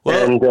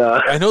 Well, and,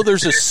 I know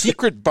there's a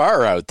secret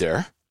bar out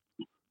there.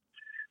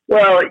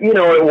 Well, you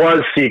know, it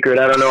was secret.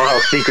 I don't know how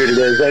secret it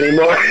is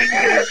anymore.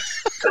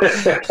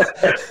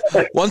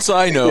 Once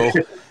I know,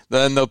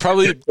 then they'll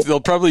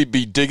probably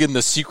be digging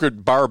the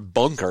secret bar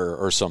bunker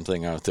or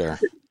something out there.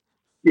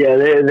 Yeah,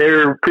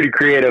 they're pretty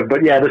creative.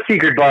 But yeah, the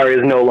secret bar is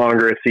no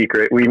longer a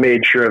secret. We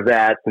made sure of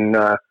that. And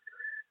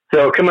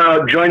so come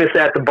out, join us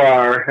at the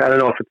bar. I don't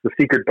know if it's the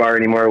secret bar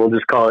anymore. We'll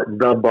just call it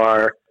the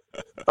bar.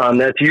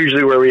 That's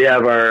usually where we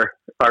have our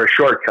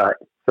shortcut.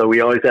 So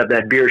we always have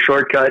that beer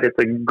shortcut. It's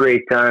a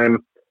great time.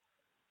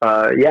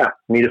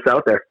 Meet us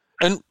out there.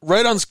 And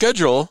right on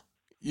schedule,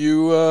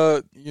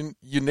 you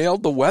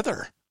nailed the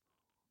weather.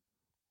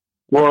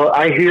 Well,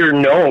 I hear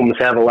gnomes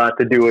have a lot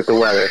to do with the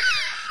weather.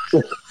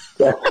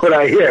 That's what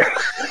I hear.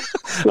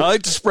 I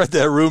like to spread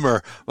that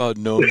rumor about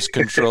gnomes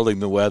controlling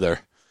the weather.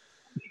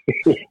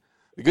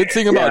 The good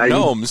thing about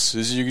gnomes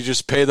is you can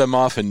just pay them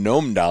off in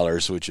gnome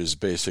dollars, which is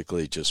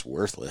basically just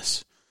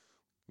worthless.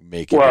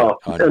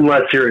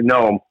 Unless you're a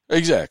gnome.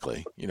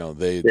 Exactly. You know,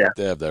 they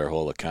have their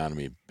whole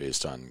economy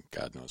based on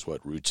God knows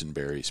what, roots and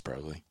berries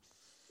probably.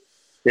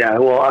 Yeah,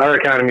 well, our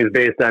economy is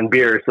based on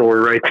beer, so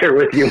we're right there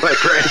with you, my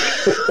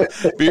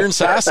friend. Beer and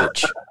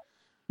sausage.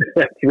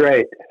 That's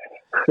right.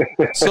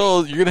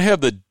 So you're going to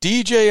have the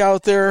DJ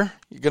out there.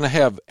 You're going to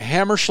have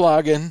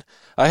Hammerschlagen.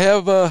 I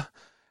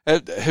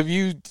Have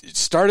you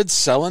started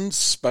selling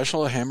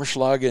special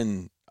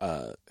Hammerschlagen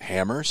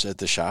hammers at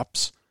the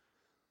shops?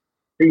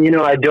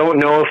 I don't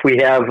know if we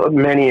have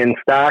many in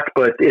stock,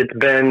 but it's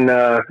been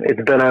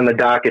on the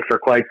docket for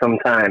quite some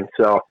time.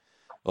 So,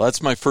 well,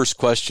 that's my first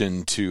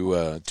question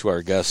to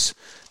our guest,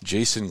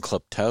 Jason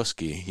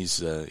Kleptowski.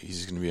 He's going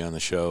to be on the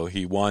show.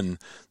 He won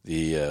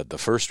the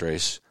first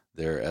race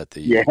there at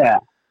the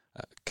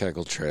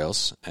Kegel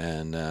Trails,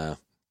 and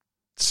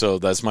so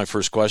that's my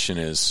first question: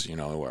 is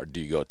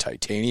do you go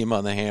titanium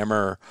on the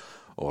hammer,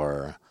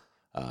 or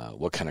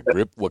what kind of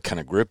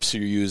grips are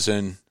you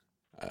using?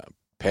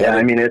 Yeah,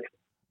 I mean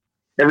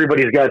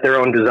everybody's got their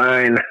own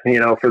design,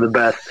 for the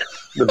best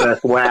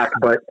whack.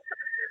 But,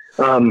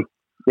 mine's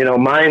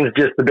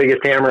just the biggest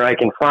hammer I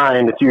can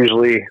find. It's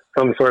usually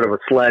some sort of a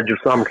sledge of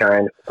some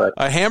kind. But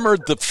I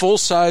hammered the full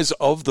size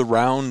of the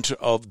round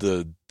of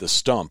the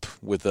stump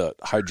with a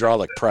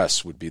hydraulic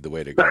press would be the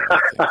way to go. I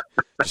think.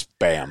 Just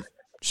bam,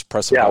 just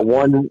press it. Yeah,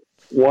 one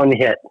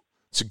hit.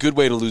 It's a good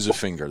way to lose a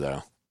finger,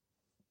 though.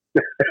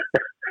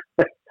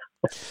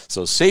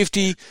 So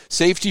safety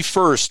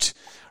first.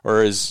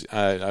 Or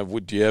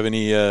do you have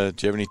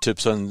any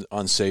tips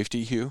on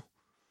safety, Hugh?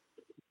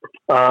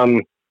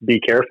 Be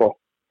careful.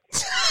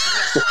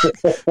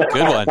 Good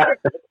one.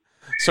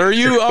 So are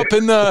you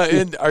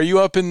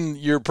up in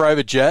your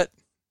private jet,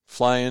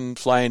 flying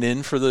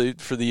in for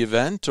the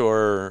event,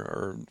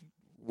 or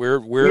where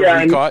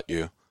have we caught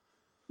you?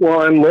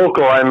 Well, I'm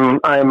local.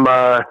 I'm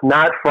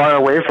not far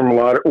away from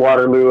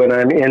Waterloo, and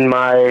I'm in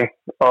my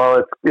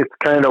it's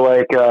kind of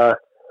like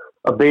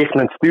a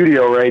basement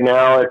studio right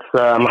now. It's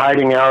I'm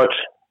hiding out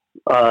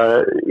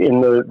in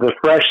the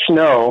fresh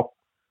snow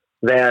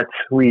that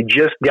we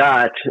just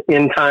got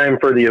in time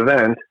for the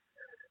event,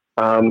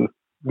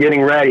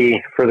 getting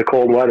ready for the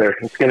cold weather.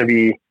 It's going to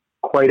be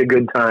quite a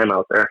good time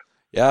out there.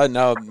 Yeah,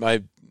 no,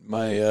 my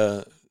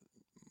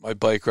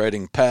bike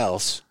riding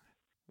pals,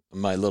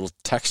 my little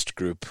text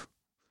group,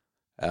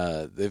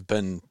 they've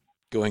been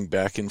going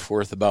back and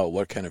forth about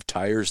what kind of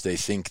tires they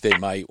think they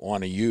might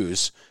want to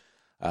use.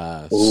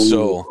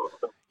 So,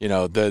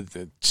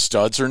 the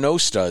studs or no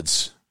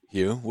studs,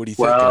 Hugh, what do you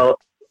think? Well,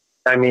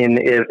 I mean,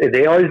 if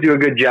they always do a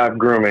good job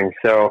grooming.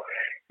 So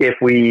if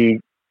we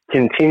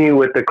continue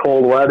with the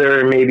cold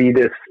weather, maybe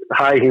this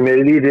high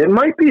humidity, there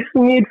might be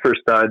some need for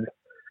studs.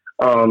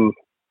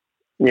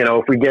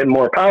 If we get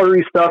more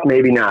powdery stuff,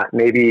 maybe not.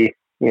 Maybe,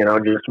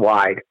 just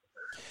wide.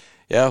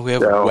 Yeah, we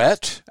have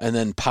wet and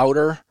then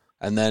powder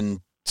and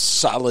then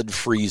solid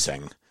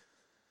freezing.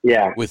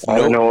 Yeah, I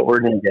don't know what we're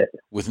going to get.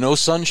 With no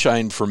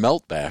sunshine for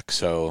meltback,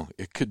 so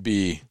it could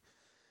be,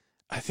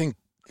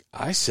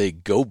 I say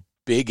go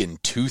big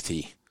and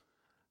toothy.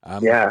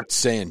 I'm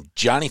saying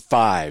Johnny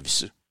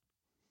Fives.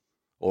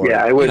 Or,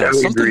 I would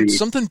agree.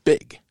 Something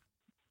big.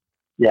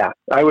 Yeah,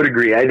 I would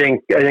agree. I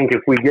think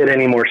if we get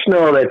any more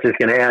snow, that's just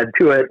going to add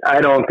to it. I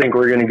don't think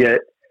we're going to get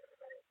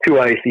too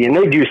icy, and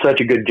they do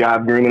such a good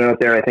job grooming out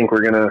there. I think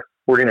we're gonna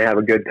have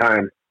a good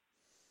time.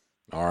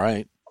 All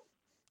right.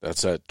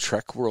 That's at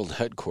Trek World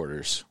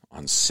headquarters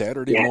on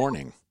Saturday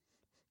morning,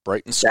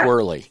 bright and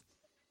squirrely.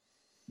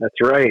 That's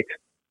right.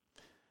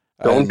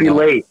 Don't be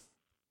late.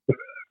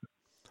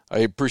 I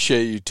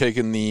appreciate you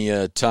taking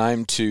the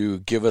time to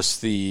give us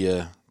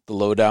the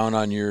lowdown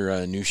on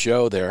your new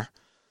show there,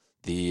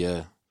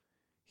 the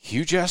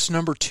Huge Ass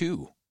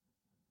 #2.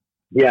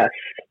 Yes,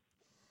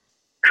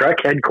 Trek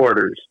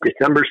headquarters,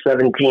 December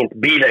 17th.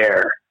 Be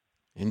there.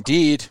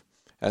 Indeed.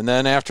 And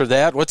then after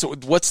that,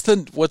 what's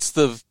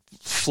the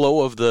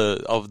flow of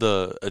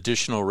the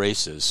additional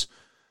races?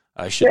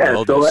 I should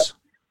know this.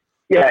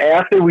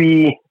 After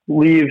we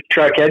leave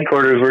Trek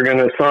headquarters, we're going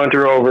to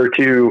saunter over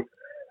to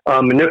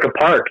Manuka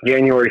Park,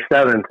 January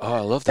 7th. Oh, I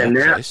love that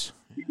place.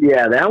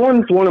 Yeah, that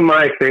one's one of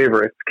my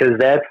favorites because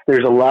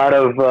there's a lot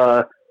of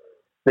the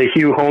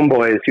Hugh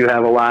homeboys who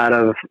have a lot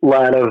of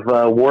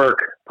work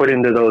put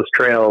into those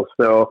trails.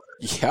 So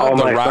all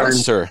my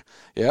roster. Friends,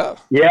 yeah.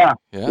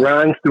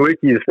 Ron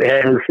Stewicki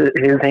has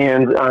his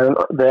hands on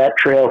that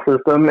trail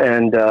system,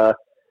 and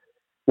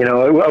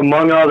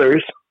among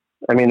others.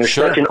 I mean, there's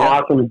such an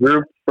awesome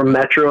group from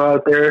Metro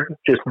out there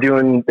just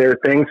doing their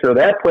thing. So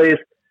that place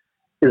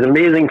is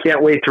amazing.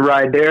 Can't wait to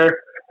ride there.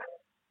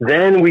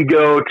 Then we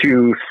go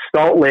to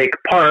Salt Lake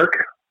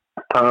Park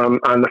on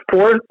the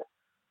 4th,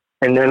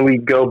 and then we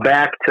go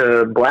back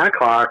to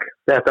Blackhawk.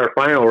 That's our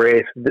final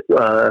race,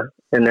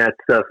 and that's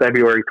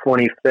February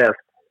 25th.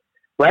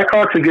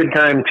 Blackhawk's a good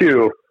time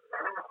too,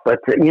 but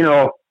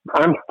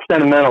I'm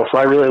sentimental, so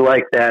I really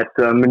like that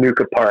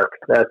Manuka Park.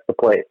 That's the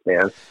place,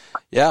 man.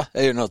 Yeah,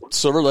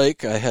 Silver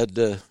Lake. I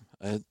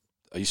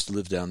used to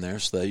live down there,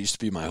 so that used to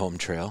be my home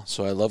trail.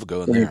 So I love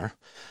going there.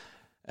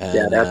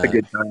 And, that's a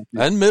good time.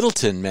 And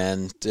Middleton,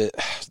 man, the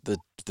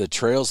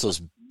trails, those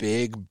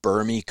big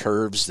Burmy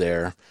curves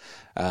there,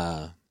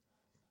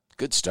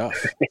 good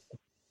stuff.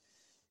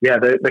 Yeah,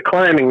 the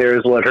climbing there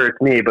is what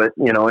hurts me, but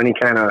any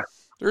kind of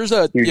there's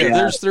it's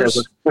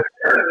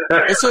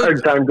a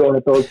hard time going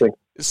with those things.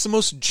 It's the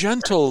most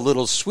gentle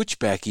little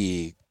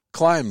switchbacky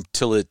climb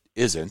till it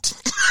isn't.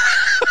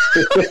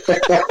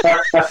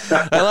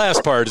 That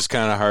last part is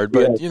kind of hard,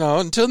 but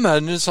until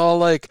then, it's all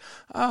like,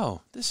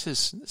 oh, this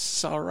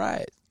is all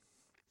right.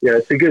 Yeah,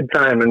 it's a good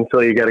time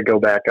until you got to go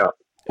back up.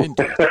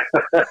 Indeed.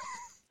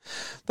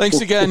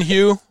 Thanks again,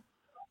 Hugh.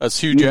 That's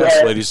Hugh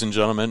Jass, ladies and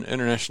gentlemen,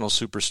 international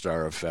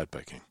superstar of fat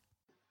biking.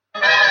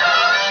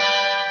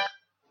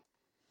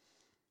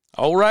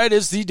 All right,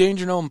 it's the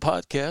Danger Gnome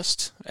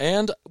podcast,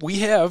 and we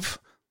have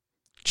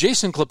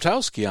Jason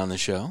Kloptowski on the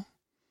show.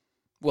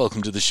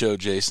 Welcome to the show,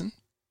 Jason.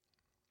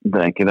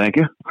 Thank you.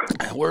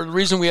 Well, the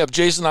reason we have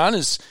Jason on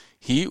is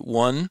he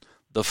won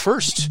the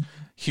first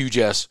Hugh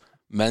Jass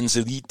Men's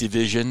Elite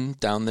Division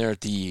down there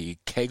at the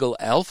Kegel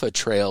Alpha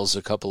Trails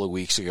a couple of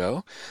weeks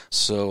ago.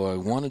 So I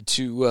wanted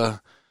to...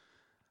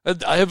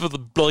 I have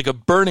a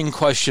burning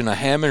question, a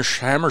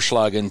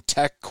Hammerschlagen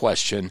tech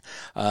question.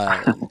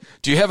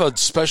 Do you have a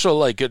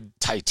special, a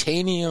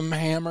titanium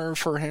hammer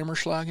for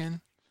Hammerschlagen?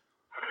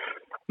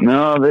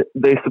 No,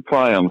 they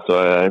supply them,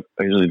 so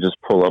I usually just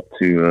pull up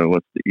to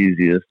what's the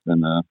easiest,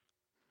 and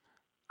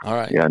all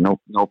right. Yeah, no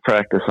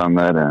practice on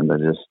that end. I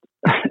just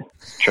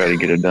try to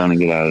get it done and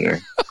get out of there.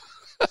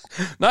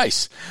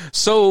 Nice.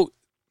 So,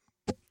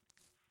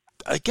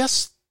 I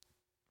guess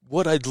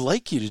what I'd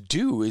like you to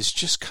do is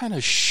just kind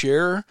of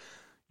share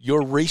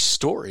your race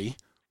story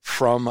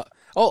from.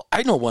 Oh,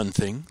 I know one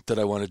thing that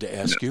I wanted to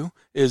ask you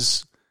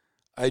is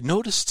I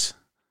noticed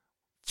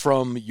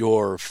from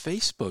your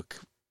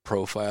Facebook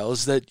profile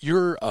is that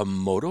you're a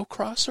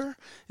motocrosser.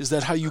 Is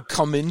that how you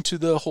come into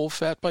the whole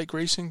fat bike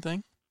racing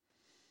thing?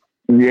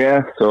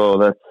 Yeah, so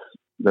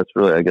that's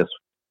really, I guess,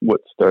 what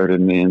started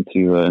me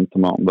into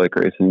mountain bike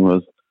racing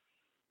was,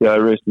 I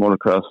raced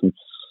motocross since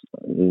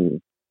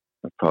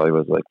I probably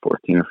was like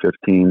 14 or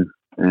 15,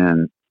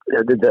 and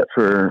I did that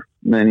for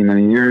many,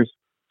 many years.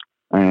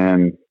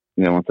 And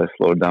once I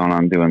slowed down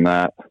on doing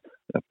that,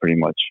 pretty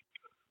much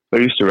I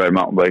used to ride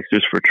mountain bikes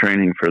just for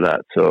training for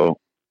that. So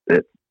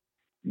it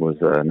was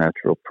a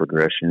natural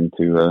progression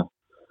to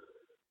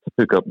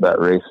pick up that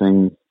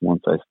racing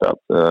once I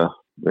stopped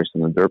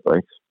racing the dirt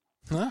bikes.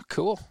 Ah,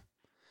 cool.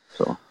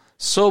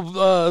 So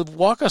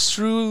walk us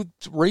through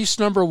race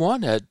number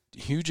 1 at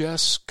Hugh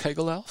Jass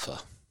Kegel Alpha.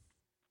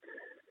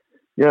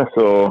 Yeah,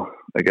 so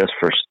I guess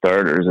for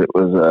starters, it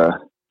was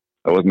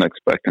I wasn't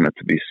expecting it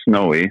to be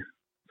snowy.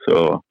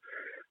 So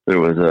there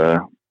was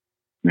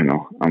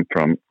I'm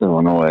from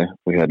Illinois.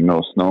 We had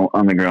no snow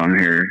on the ground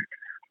here,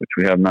 which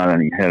we have not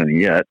had any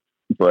yet.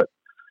 But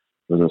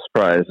it was a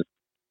surprise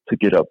to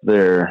get up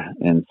there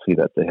and see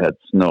that they had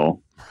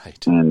snow.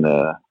 Right. And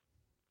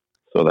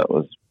so that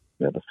was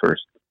the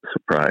first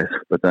surprise.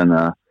 But then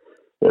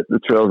the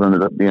trails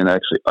ended up being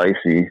actually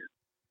icy.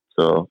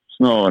 So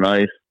snow and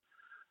ice.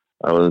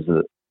 I was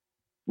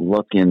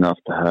lucky enough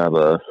to have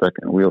a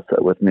second wheel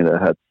set with me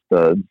that had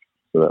studs.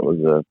 So that was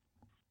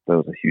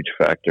a huge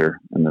factor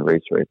in the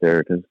race right there,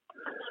 because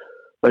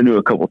I knew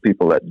a couple of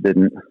people that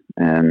didn't,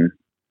 and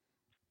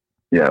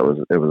it was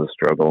a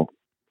struggle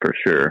for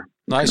sure.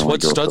 Nice.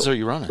 What studs are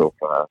you running? So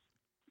fast.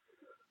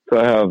 So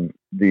I have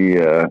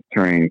the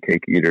Terrain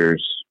Cake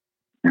Eaters,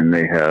 and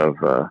they have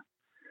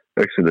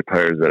actually the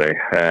tires that I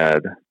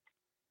had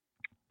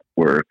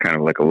were kind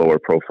of like a lower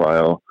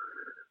profile,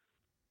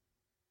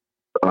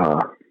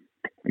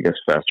 I guess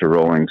faster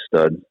rolling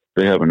stud.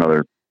 They have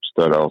another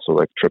stud also,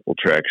 like triple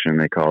traction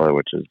they call it,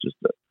 which is just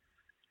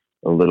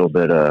a little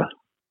bit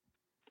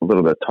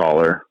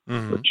taller,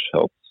 mm-hmm. which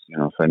helps.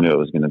 If I knew it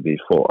was going to be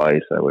full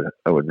ice, I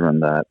would run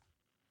that.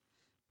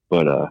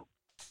 But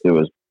it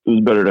was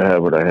better to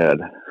have what I had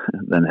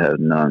than have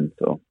none.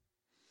 So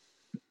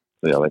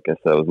yeah, like I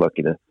said, I was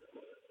lucky to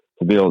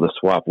be able to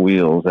swap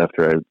wheels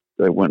after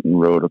I went and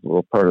rode a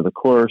little part of the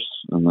course,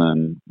 and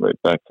then right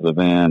back to the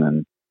van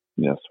and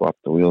swap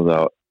the wheels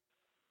out.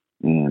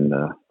 And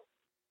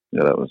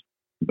that was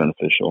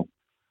beneficial.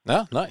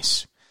 Ah,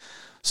 nice.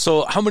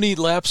 So how many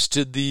laps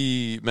did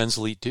the Men's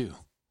Elite do?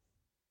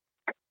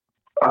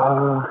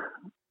 I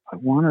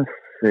want to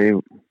say,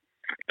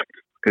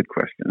 good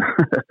question.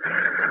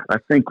 I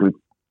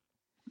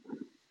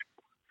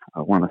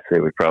want to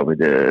say we probably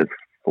did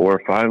 4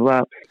 or 5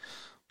 laps.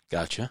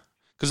 Gotcha.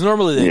 Because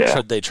normally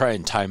they try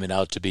and time it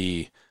out to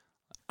be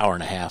hour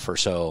and a half or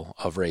so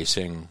of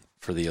racing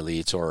for the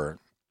elites, or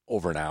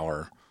over an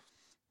hour.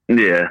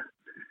 Yeah,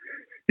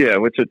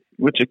 which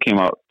it came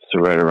out to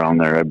right around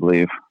there, I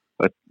believe.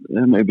 But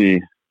maybe,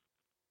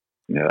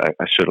 I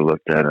should have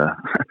looked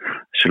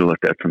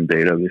at some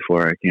data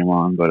before I came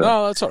on. But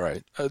no, that's all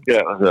right. It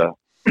was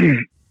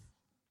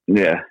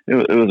it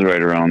was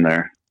right around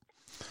there.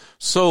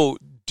 So,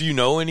 do you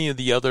know any of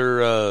the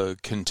other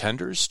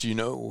contenders? Do you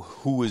know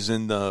who was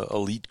in the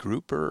elite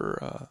group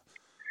or?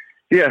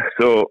 Yeah,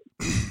 so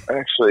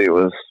actually,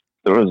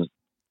 there was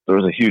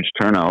a huge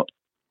turnout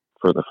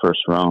for the first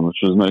round, which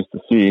was nice to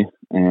see,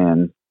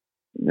 and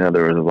there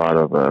was a lot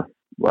of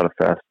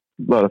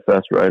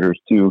fast riders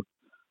too.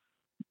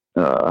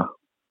 I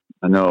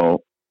know.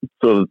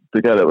 So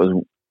the guy that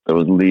was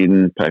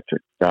leading,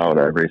 Patrick Dowd,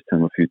 I've raced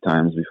him a few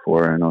times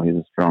before. I know he's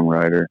a strong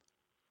rider,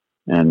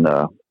 and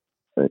I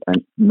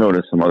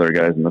noticed some other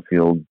guys in the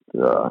field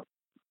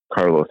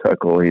Carlos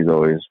Heckel, he's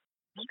always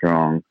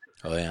strong.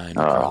 Oh yeah, I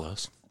know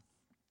Carlos.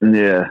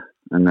 Yeah,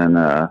 and then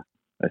I've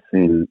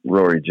seen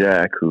Rory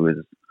Jack, who is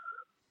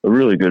a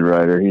really good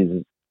rider.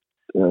 He's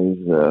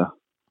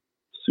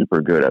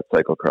super good at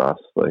cyclocross.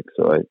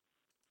 I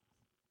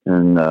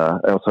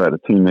also had a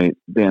teammate,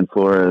 Dan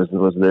Flores, who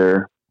was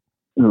there,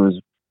 who was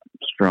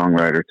a strong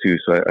rider too.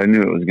 So I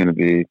knew it was going to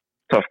be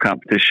tough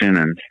competition,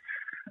 and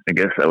I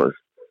guess I was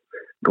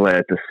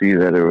glad to see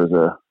that there was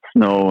a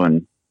snow,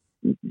 and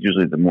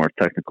usually the more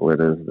technical it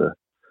is, the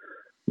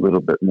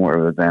little bit more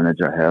of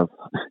advantage I have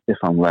if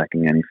I'm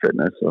lacking any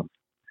fitness. So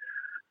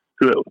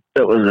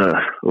that was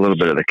a little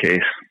bit of the case.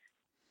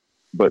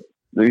 But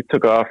they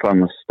took off on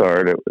the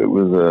start. It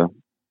was a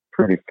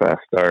pretty fast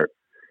start.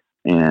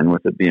 And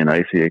with it being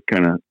icy, it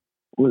kind of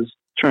was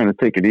trying to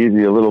take it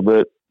easy a little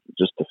bit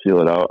just to feel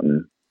it out.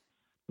 And it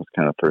was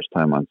kind of first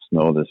time on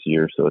snow this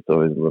year, so it's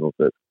always a little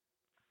bit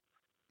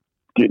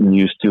getting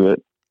used to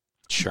it.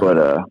 Sure.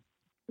 But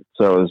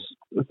so I was,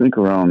 I think,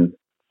 around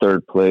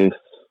third place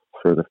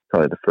for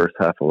probably the first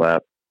half a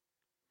lap,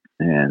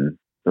 and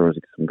there was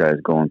some guys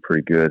going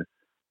pretty good.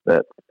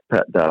 That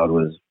Pat Dowd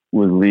was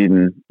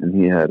leading, and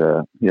he had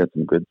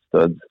some good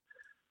studs.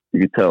 You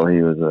could tell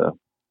he was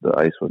the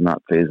ice was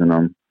not phasing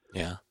him.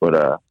 Yeah. But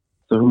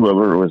so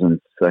whoever was in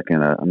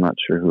second, I'm not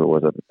sure who it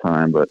was at the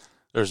time, but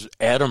there's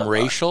Adam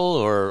Rachel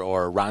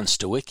or Ron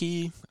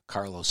Stawicki,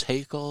 Carlos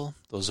Hakel.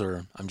 Those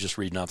are, I'm just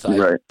reading off that.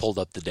 Right. I pulled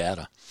up the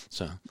data.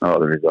 So. Oh,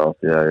 the results.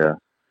 Yeah.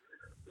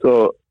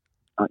 So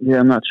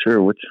I'm not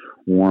sure which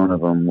one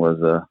of them was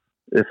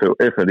if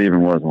it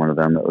even was one of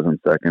them that was in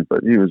second,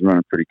 but he was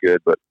running pretty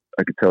good. But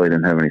I could tell he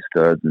didn't have any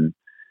studs, and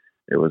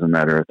it was a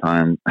matter of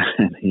time.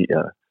 And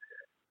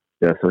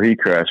so he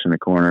crashed in the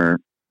corner,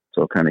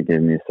 so kind of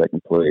gave me a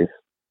second place.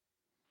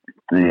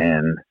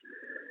 And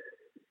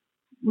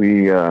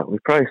we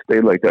probably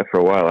stayed like that for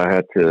a while. I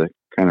had to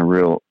kind of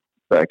reel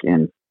back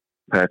in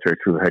Patrick,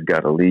 who had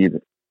got a lead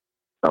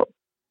out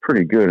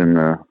pretty good in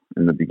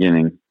the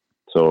beginning.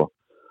 So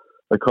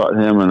I caught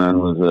him, and then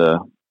was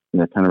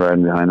kind of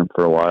riding behind him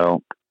for a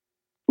while.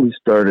 We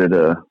started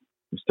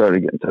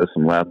getting to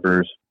some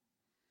lappers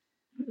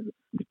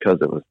because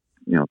it was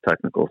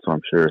technical. So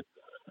I'm sure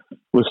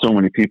with so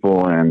many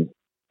people, and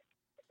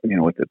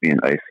with it being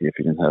icy, if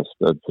you didn't have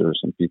studs, there were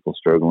some people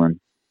struggling.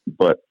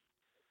 But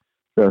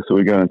so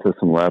we got into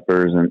some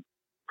lappers, and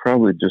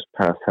probably just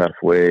past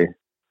halfway,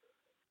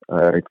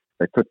 I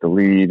took the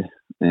lead,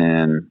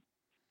 and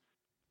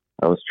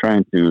I was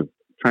trying to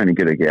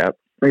get a gap,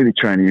 maybe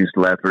trying to use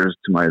lappers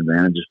to my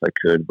advantage if I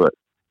could, but it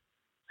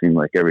seemed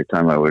like every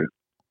time I would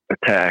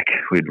attack,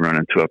 we'd run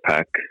into a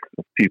pack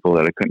of people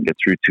that I couldn't get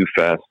through too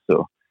fast.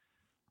 So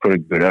put a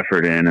good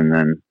effort in, and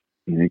then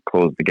he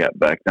closed the gap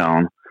back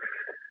down.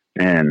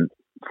 And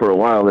for a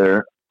while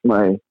there,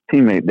 my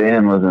teammate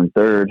Dan was in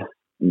third.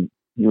 And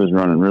he was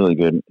running really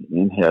good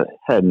and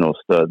had no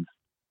studs,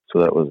 so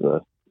that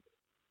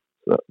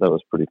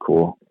was pretty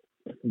cool.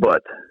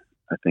 But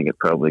I think it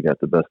probably got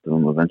the best of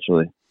him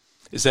eventually.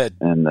 Is that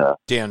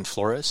Dan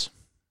Flores?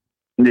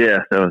 Yeah,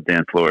 that was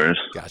Dan Flores.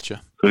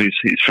 Gotcha. So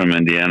he's from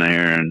Indiana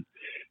here, and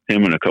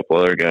him and a couple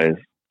other guys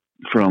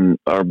from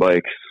our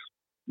bikes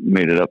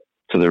made it up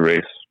to the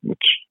race,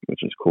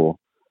 which is cool.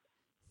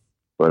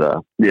 But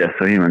so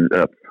he ended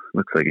up,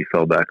 looks like he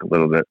fell back a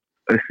little bit.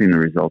 I've seen the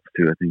results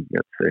too. I think he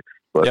got 6.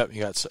 But yep, he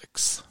got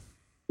 6.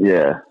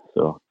 Yeah.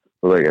 So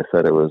like I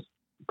said, it was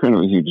kind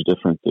of a huge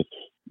difference if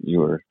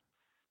you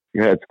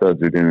had studs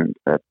who didn't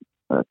at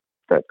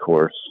that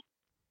course.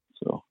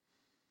 So.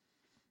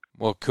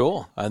 Well,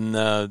 cool. And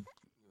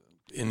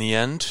in the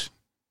end,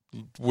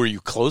 were you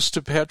close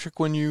to Patrick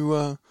when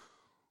you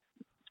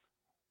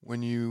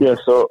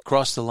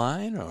crossed the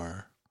line,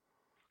 or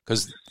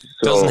because it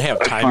doesn't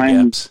have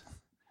time gaps?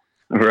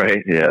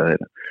 Right. Yeah.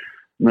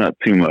 Not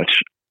too much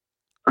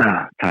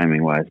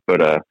timing wise,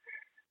 but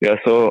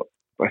so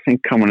I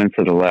think coming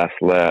into the last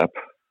lap,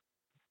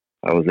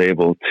 I was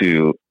able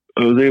to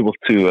pull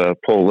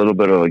a little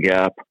bit of a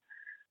gap,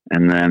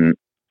 and then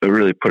I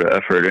really put an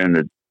effort in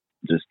to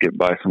just get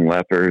by some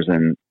lappers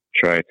and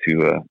try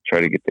to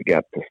get the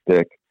gap to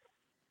stick.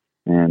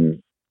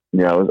 And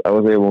I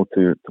was able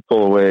to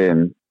pull away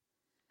and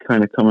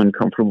kind of come in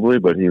comfortably,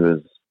 but he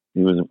was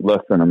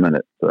less than a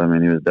minute. So I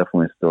mean, he was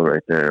definitely still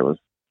right there. It was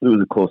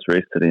a close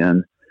race to the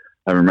end.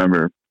 I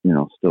remember,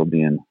 still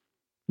being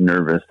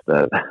nervous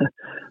that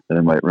that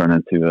I might run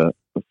into a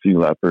few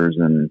lappers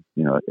and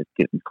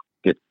it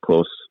get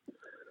close.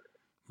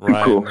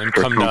 Right, cool and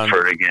come down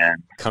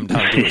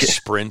to a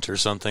sprint or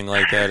something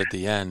like that at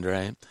the end,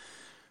 right?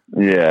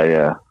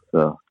 Yeah.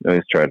 So I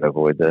always try to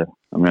avoid that.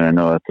 I mean, I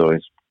know it's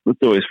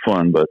always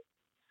fun, but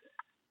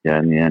yeah,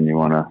 in the end, you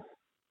want to,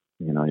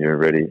 you're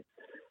already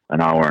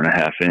an hour and a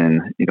half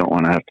in. You don't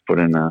want to have to put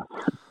in a.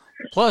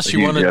 Plus,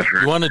 you want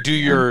to do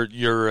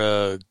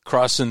your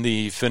crossing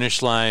the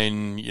finish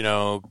line.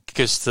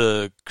 Kiss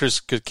the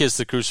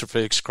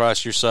crucifix,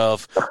 cross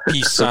yourself,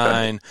 peace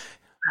sign.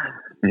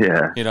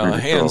 Yeah.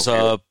 Hands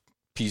up,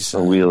 peace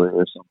sign. A wheelie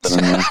or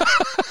something.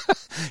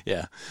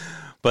 Yeah,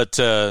 but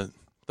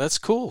That's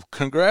cool.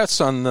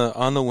 Congrats on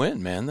the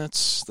win, man.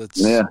 That's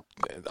Yeah.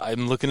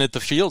 I'm looking at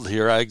the field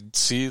here. I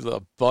see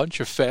a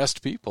bunch of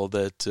fast people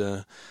that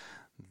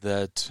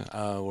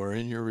were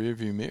in your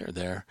rearview mirror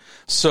there.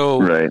 So,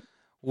 Right.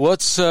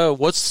 what's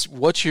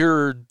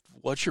your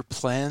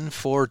plan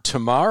for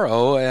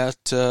tomorrow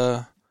at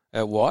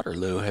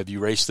Waterloo? Have you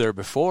raced there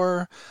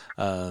before?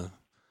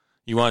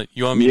 You want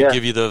me to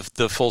give you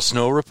the full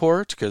snow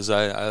report, because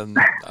I'm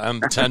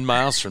 10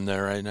 miles from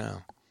there right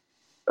now.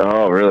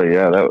 Oh, really?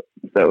 Yeah,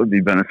 that would be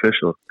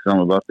beneficial, because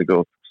I'm about to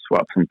go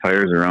swap some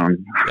tires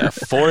around. Yeah,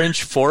 4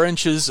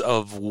 inches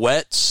of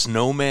wet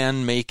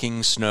snowman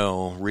making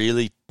snow,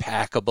 really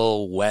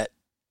packable, wet,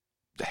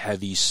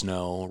 heavy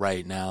snow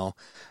right now,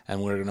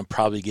 and we're going to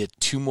probably get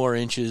 2 more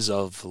inches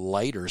of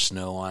lighter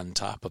snow on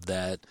top of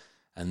that,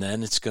 and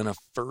then it's going to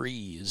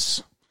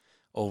freeze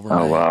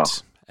overnight. Oh, wow.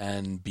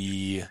 And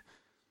be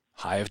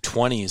high of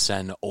 20s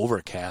and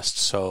overcast.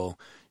 So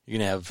you're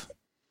going to have,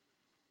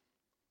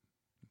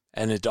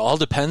 and it all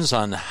depends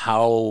on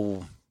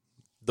how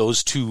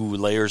those 2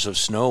 layers of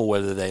snow,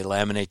 whether they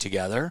laminate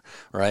together,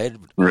 right?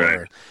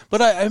 Right.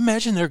 But I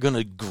imagine they're going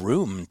to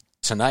groom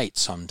tonight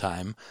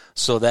sometime,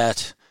 so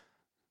that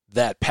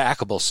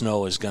packable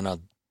snow is going to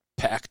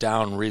pack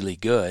down really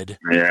good.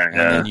 Yeah. And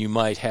then you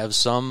might have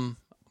some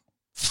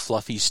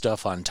fluffy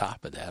stuff on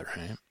top of that,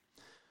 right?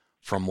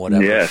 From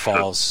whatever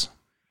falls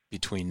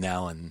between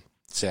now and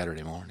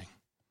Saturday morning.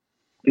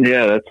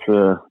 Yeah,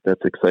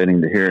 that's exciting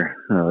to hear.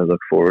 I look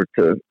forward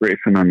to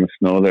racing on the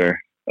snow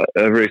there.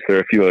 I've raced there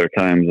a few other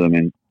times. I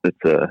mean,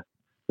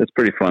 it's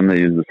pretty fun. They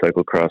use the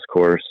cyclocross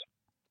course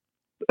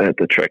at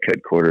the Trek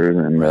headquarters,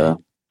 and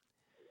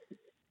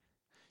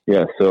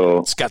so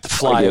it's got the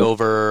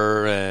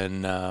flyover,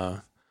 and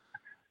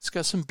it's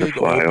got some big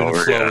open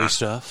flowy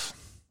stuff.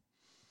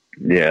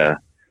 Yeah,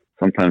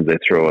 sometimes they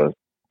throw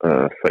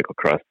a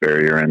cyclocross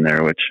barrier in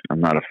there, which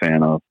I'm not a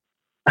fan of.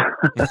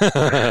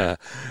 I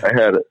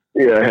had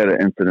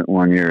an incident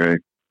one year. I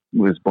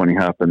was bunny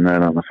hopping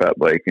that on the fat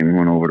bike and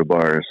went over to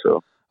bars.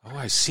 So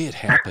I see it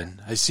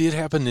happen. I see it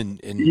happen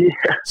in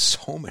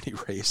so many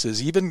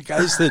races. Even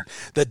guys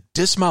that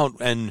dismount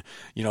and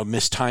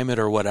mistime it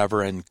or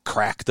whatever and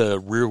crack the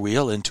rear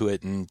wheel into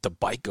it and the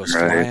bike goes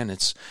flying.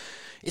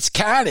 It's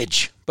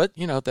carnage, but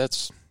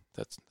that's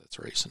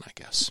racing, I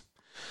guess.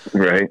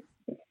 Right.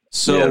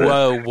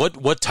 So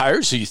what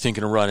tires are you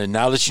thinking of running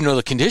now that you know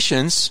the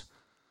conditions?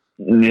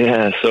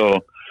 Yeah, so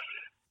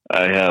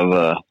I have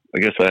I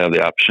guess I have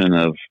the option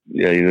of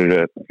either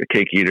the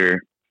Cake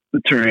Eater, the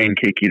Terrain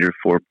Cake Eater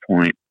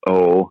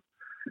 4.0,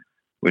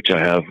 which I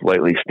have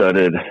lightly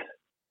studded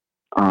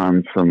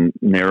on some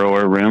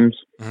narrower rims.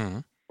 Mm-hmm.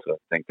 So I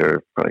think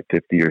they're probably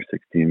 50 or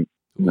 60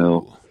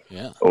 mil.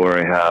 Yeah. Or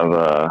I have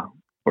the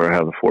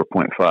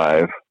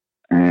 4.5,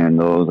 and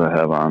those I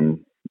have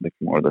on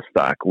more of the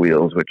stock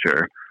wheels, which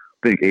are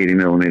big 80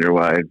 millimeter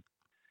wide.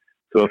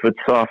 So if it's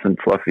soft and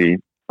fluffy,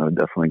 I would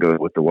definitely go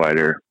with the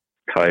wider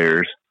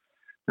tires,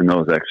 and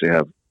those actually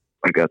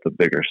I got the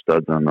bigger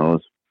studs on those.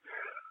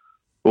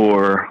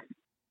 Or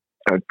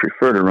I'd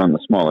prefer to run the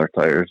smaller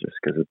tires just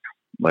because it's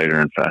lighter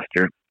and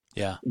faster.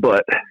 Yeah.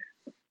 But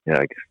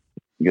I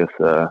guess.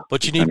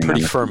 But you need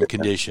pretty firm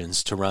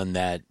conditions to run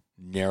that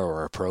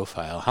narrower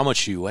profile. How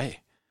much do you weigh?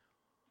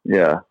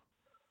 Yeah.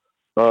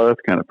 Well,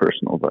 that's kind of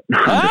personal, but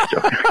I'm just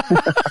joking.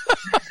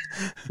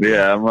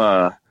 Yeah,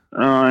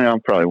 I'm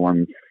probably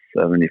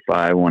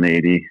 175,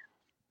 180.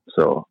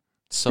 So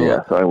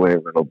I weigh a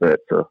little bit.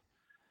 So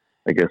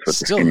I guess with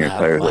the skinnier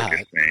tires, like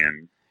you're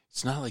saying,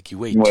 it's not like you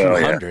weigh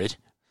 200.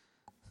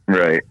 Yeah.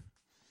 Right.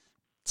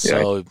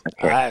 So,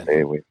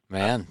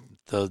 man,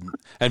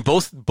 and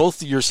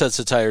both your sets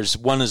of tires,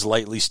 one is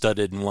lightly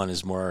studded and one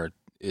is more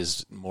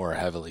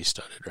heavily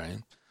studded,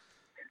 right?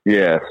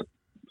 Yeah.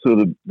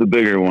 So the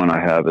bigger one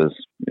I have is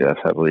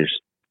heavily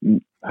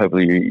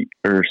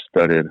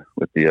studded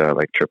with the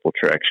like triple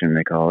traction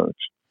they call it.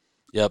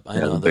 Yep, I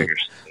know the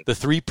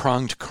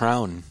 3-pronged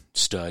crown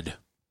stud.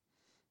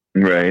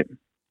 Right.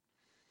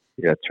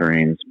 Yeah,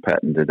 Terrain's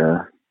patented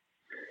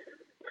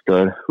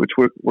stud, which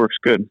works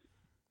good.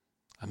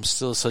 I'm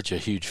still such a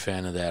huge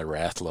fan of that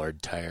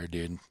Rathlord tire,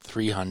 dude.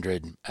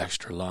 300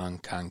 extra long,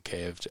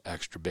 concaved,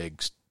 extra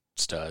big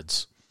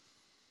studs.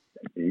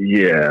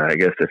 Yeah, I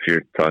guess if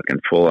you're talking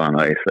full on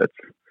ice, that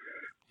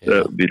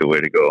would be the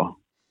way to go.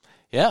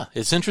 Yeah,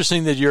 it's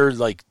interesting that you're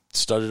like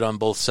studded on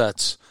both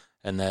sets,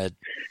 and that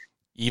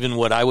even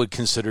what I would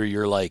consider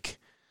your like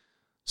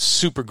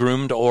super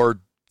groomed or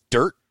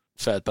dirt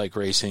fat bike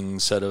racing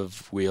set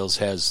of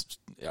wheels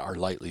are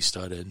lightly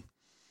studded.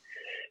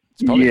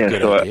 It's probably a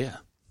good idea.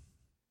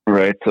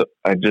 Right. So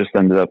I just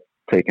ended up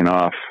taking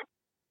off.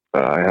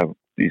 I have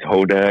these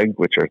Hodag,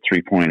 which are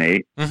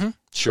 3.8. Mm-hmm.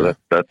 Sure. So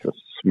that's the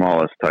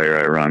smallest tire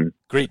I run.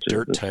 Great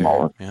dirt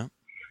tire.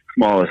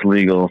 Smallest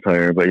legal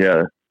tire. But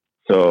yeah,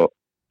 so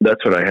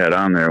that's what I had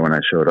on there when I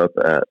showed up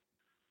at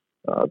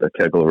the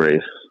Kegel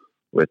race,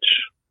 which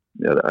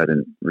I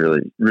didn't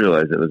really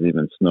realize it was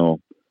even snow.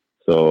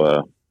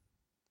 So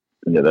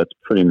that's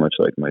pretty much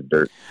like my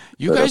dirt.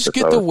 You guys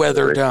get the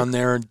weather down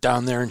there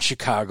in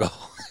Chicago.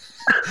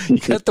 You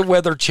got the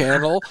Weather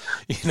Channel.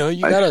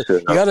 You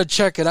gotta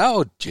check it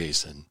out,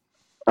 Jason.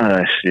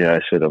 I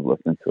should have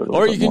looked into it.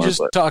 Or you can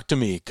just talk to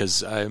me,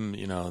 because I'm,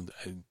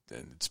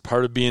 it's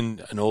part of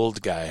being an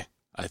old guy,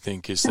 I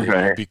think, is that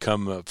you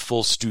become a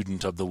full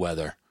student of the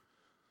weather.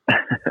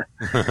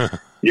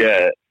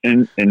 Yeah,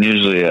 and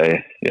usually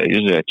I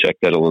check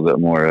that a little bit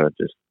more.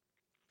 Just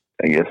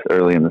I guess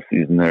early in the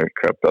season there, it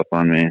crept up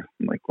on me.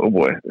 I'm like, oh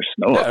boy, there's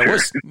snow up here. It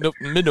was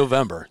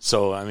mid-November,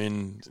 so I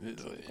mean,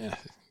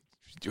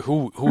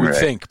 who would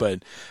think?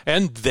 But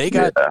they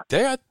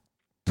got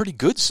pretty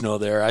good snow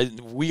there.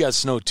 We got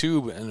snow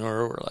too, and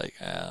we're like,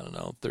 I don't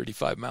know,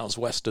 35 miles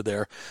west of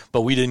there,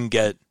 but we didn't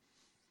get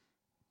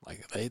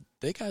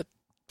they got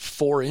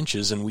 4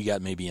 inches, and we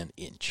got maybe an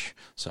inch.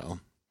 So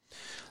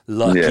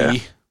lucky. Yeah.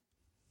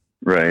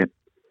 Right.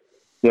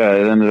 Yeah,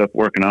 it ended up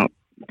working out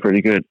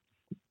pretty good.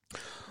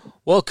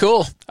 Well,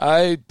 cool. I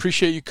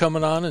appreciate you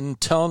coming on and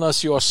telling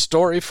us your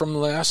story from the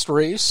last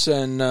race,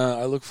 and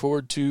I look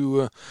forward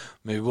to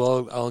maybe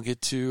I'll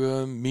get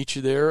to meet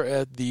you there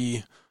at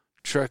the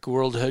Trek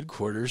World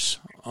headquarters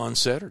on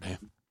Saturday.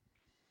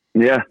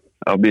 Yeah,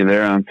 I'll be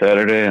there on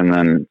Saturday, and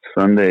then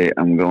Sunday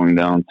I'm going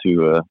down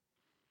to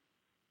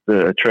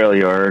the trail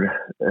yard.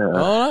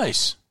 Oh,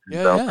 nice.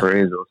 Yeah,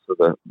 Valparaiso.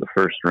 So the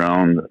first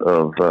round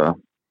of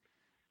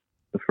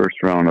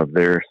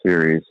their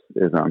series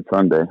is on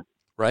Sunday.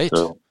 Right.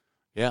 So,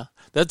 yeah,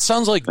 that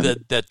sounds like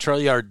that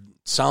trail yard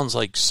sounds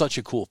like such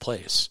a cool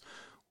place.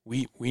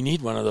 We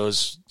need one of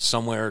those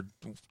somewhere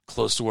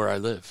close to where I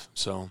live.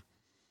 So.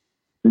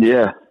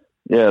 Yeah,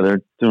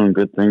 they're doing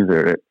good things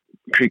there. At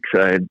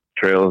Creekside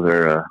Trails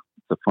are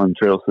it's a fun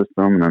trail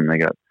system, and then they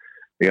got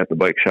the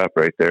bike shop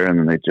right there, and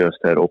then they just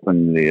had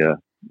opened the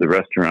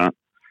restaurant.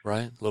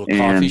 Right, little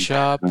coffee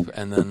shop,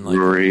 and then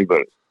brewery,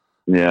 but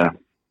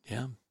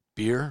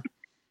beer.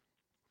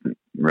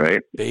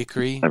 Right.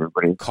 Bakery,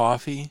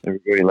 coffee.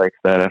 Everybody likes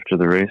that after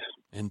the race.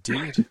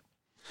 Indeed.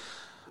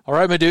 All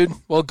right, my dude.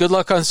 Well, good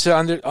luck on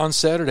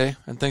Saturday,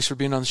 and thanks for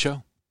being on the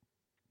show.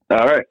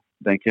 All right.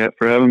 Thank you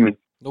for having me.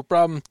 No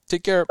problem.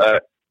 Take care. All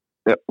right.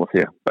 Yep, we'll see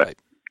you. Bye.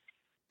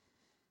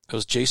 That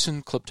was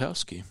Jason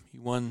Kliptowski. He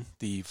won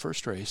the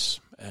first race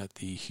at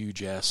the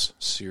Huge Ass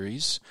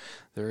Series.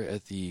 They're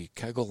at the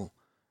Kegel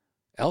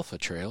Alpha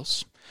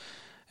Trails.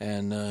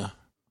 And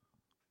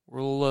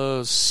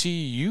we'll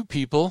see you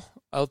people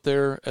out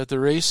there at the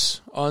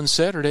race on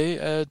Saturday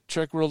at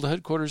Trek World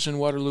headquarters in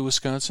Waterloo,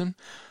 Wisconsin.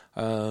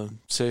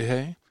 Say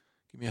hey,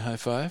 give me a high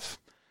five,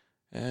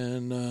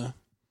 and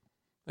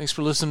thanks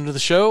for listening to the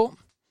show.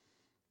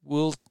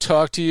 We'll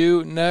talk to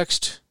you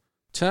next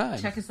time.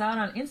 Check us out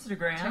on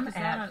Instagram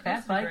at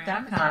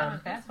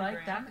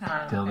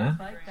fatbike.com. Till then.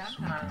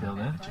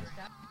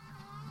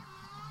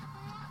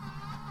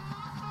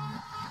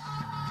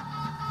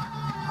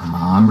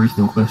 Maar Amber is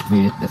ook best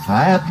weer de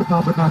feit, de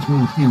papa kan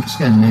zo heel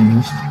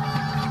scannen.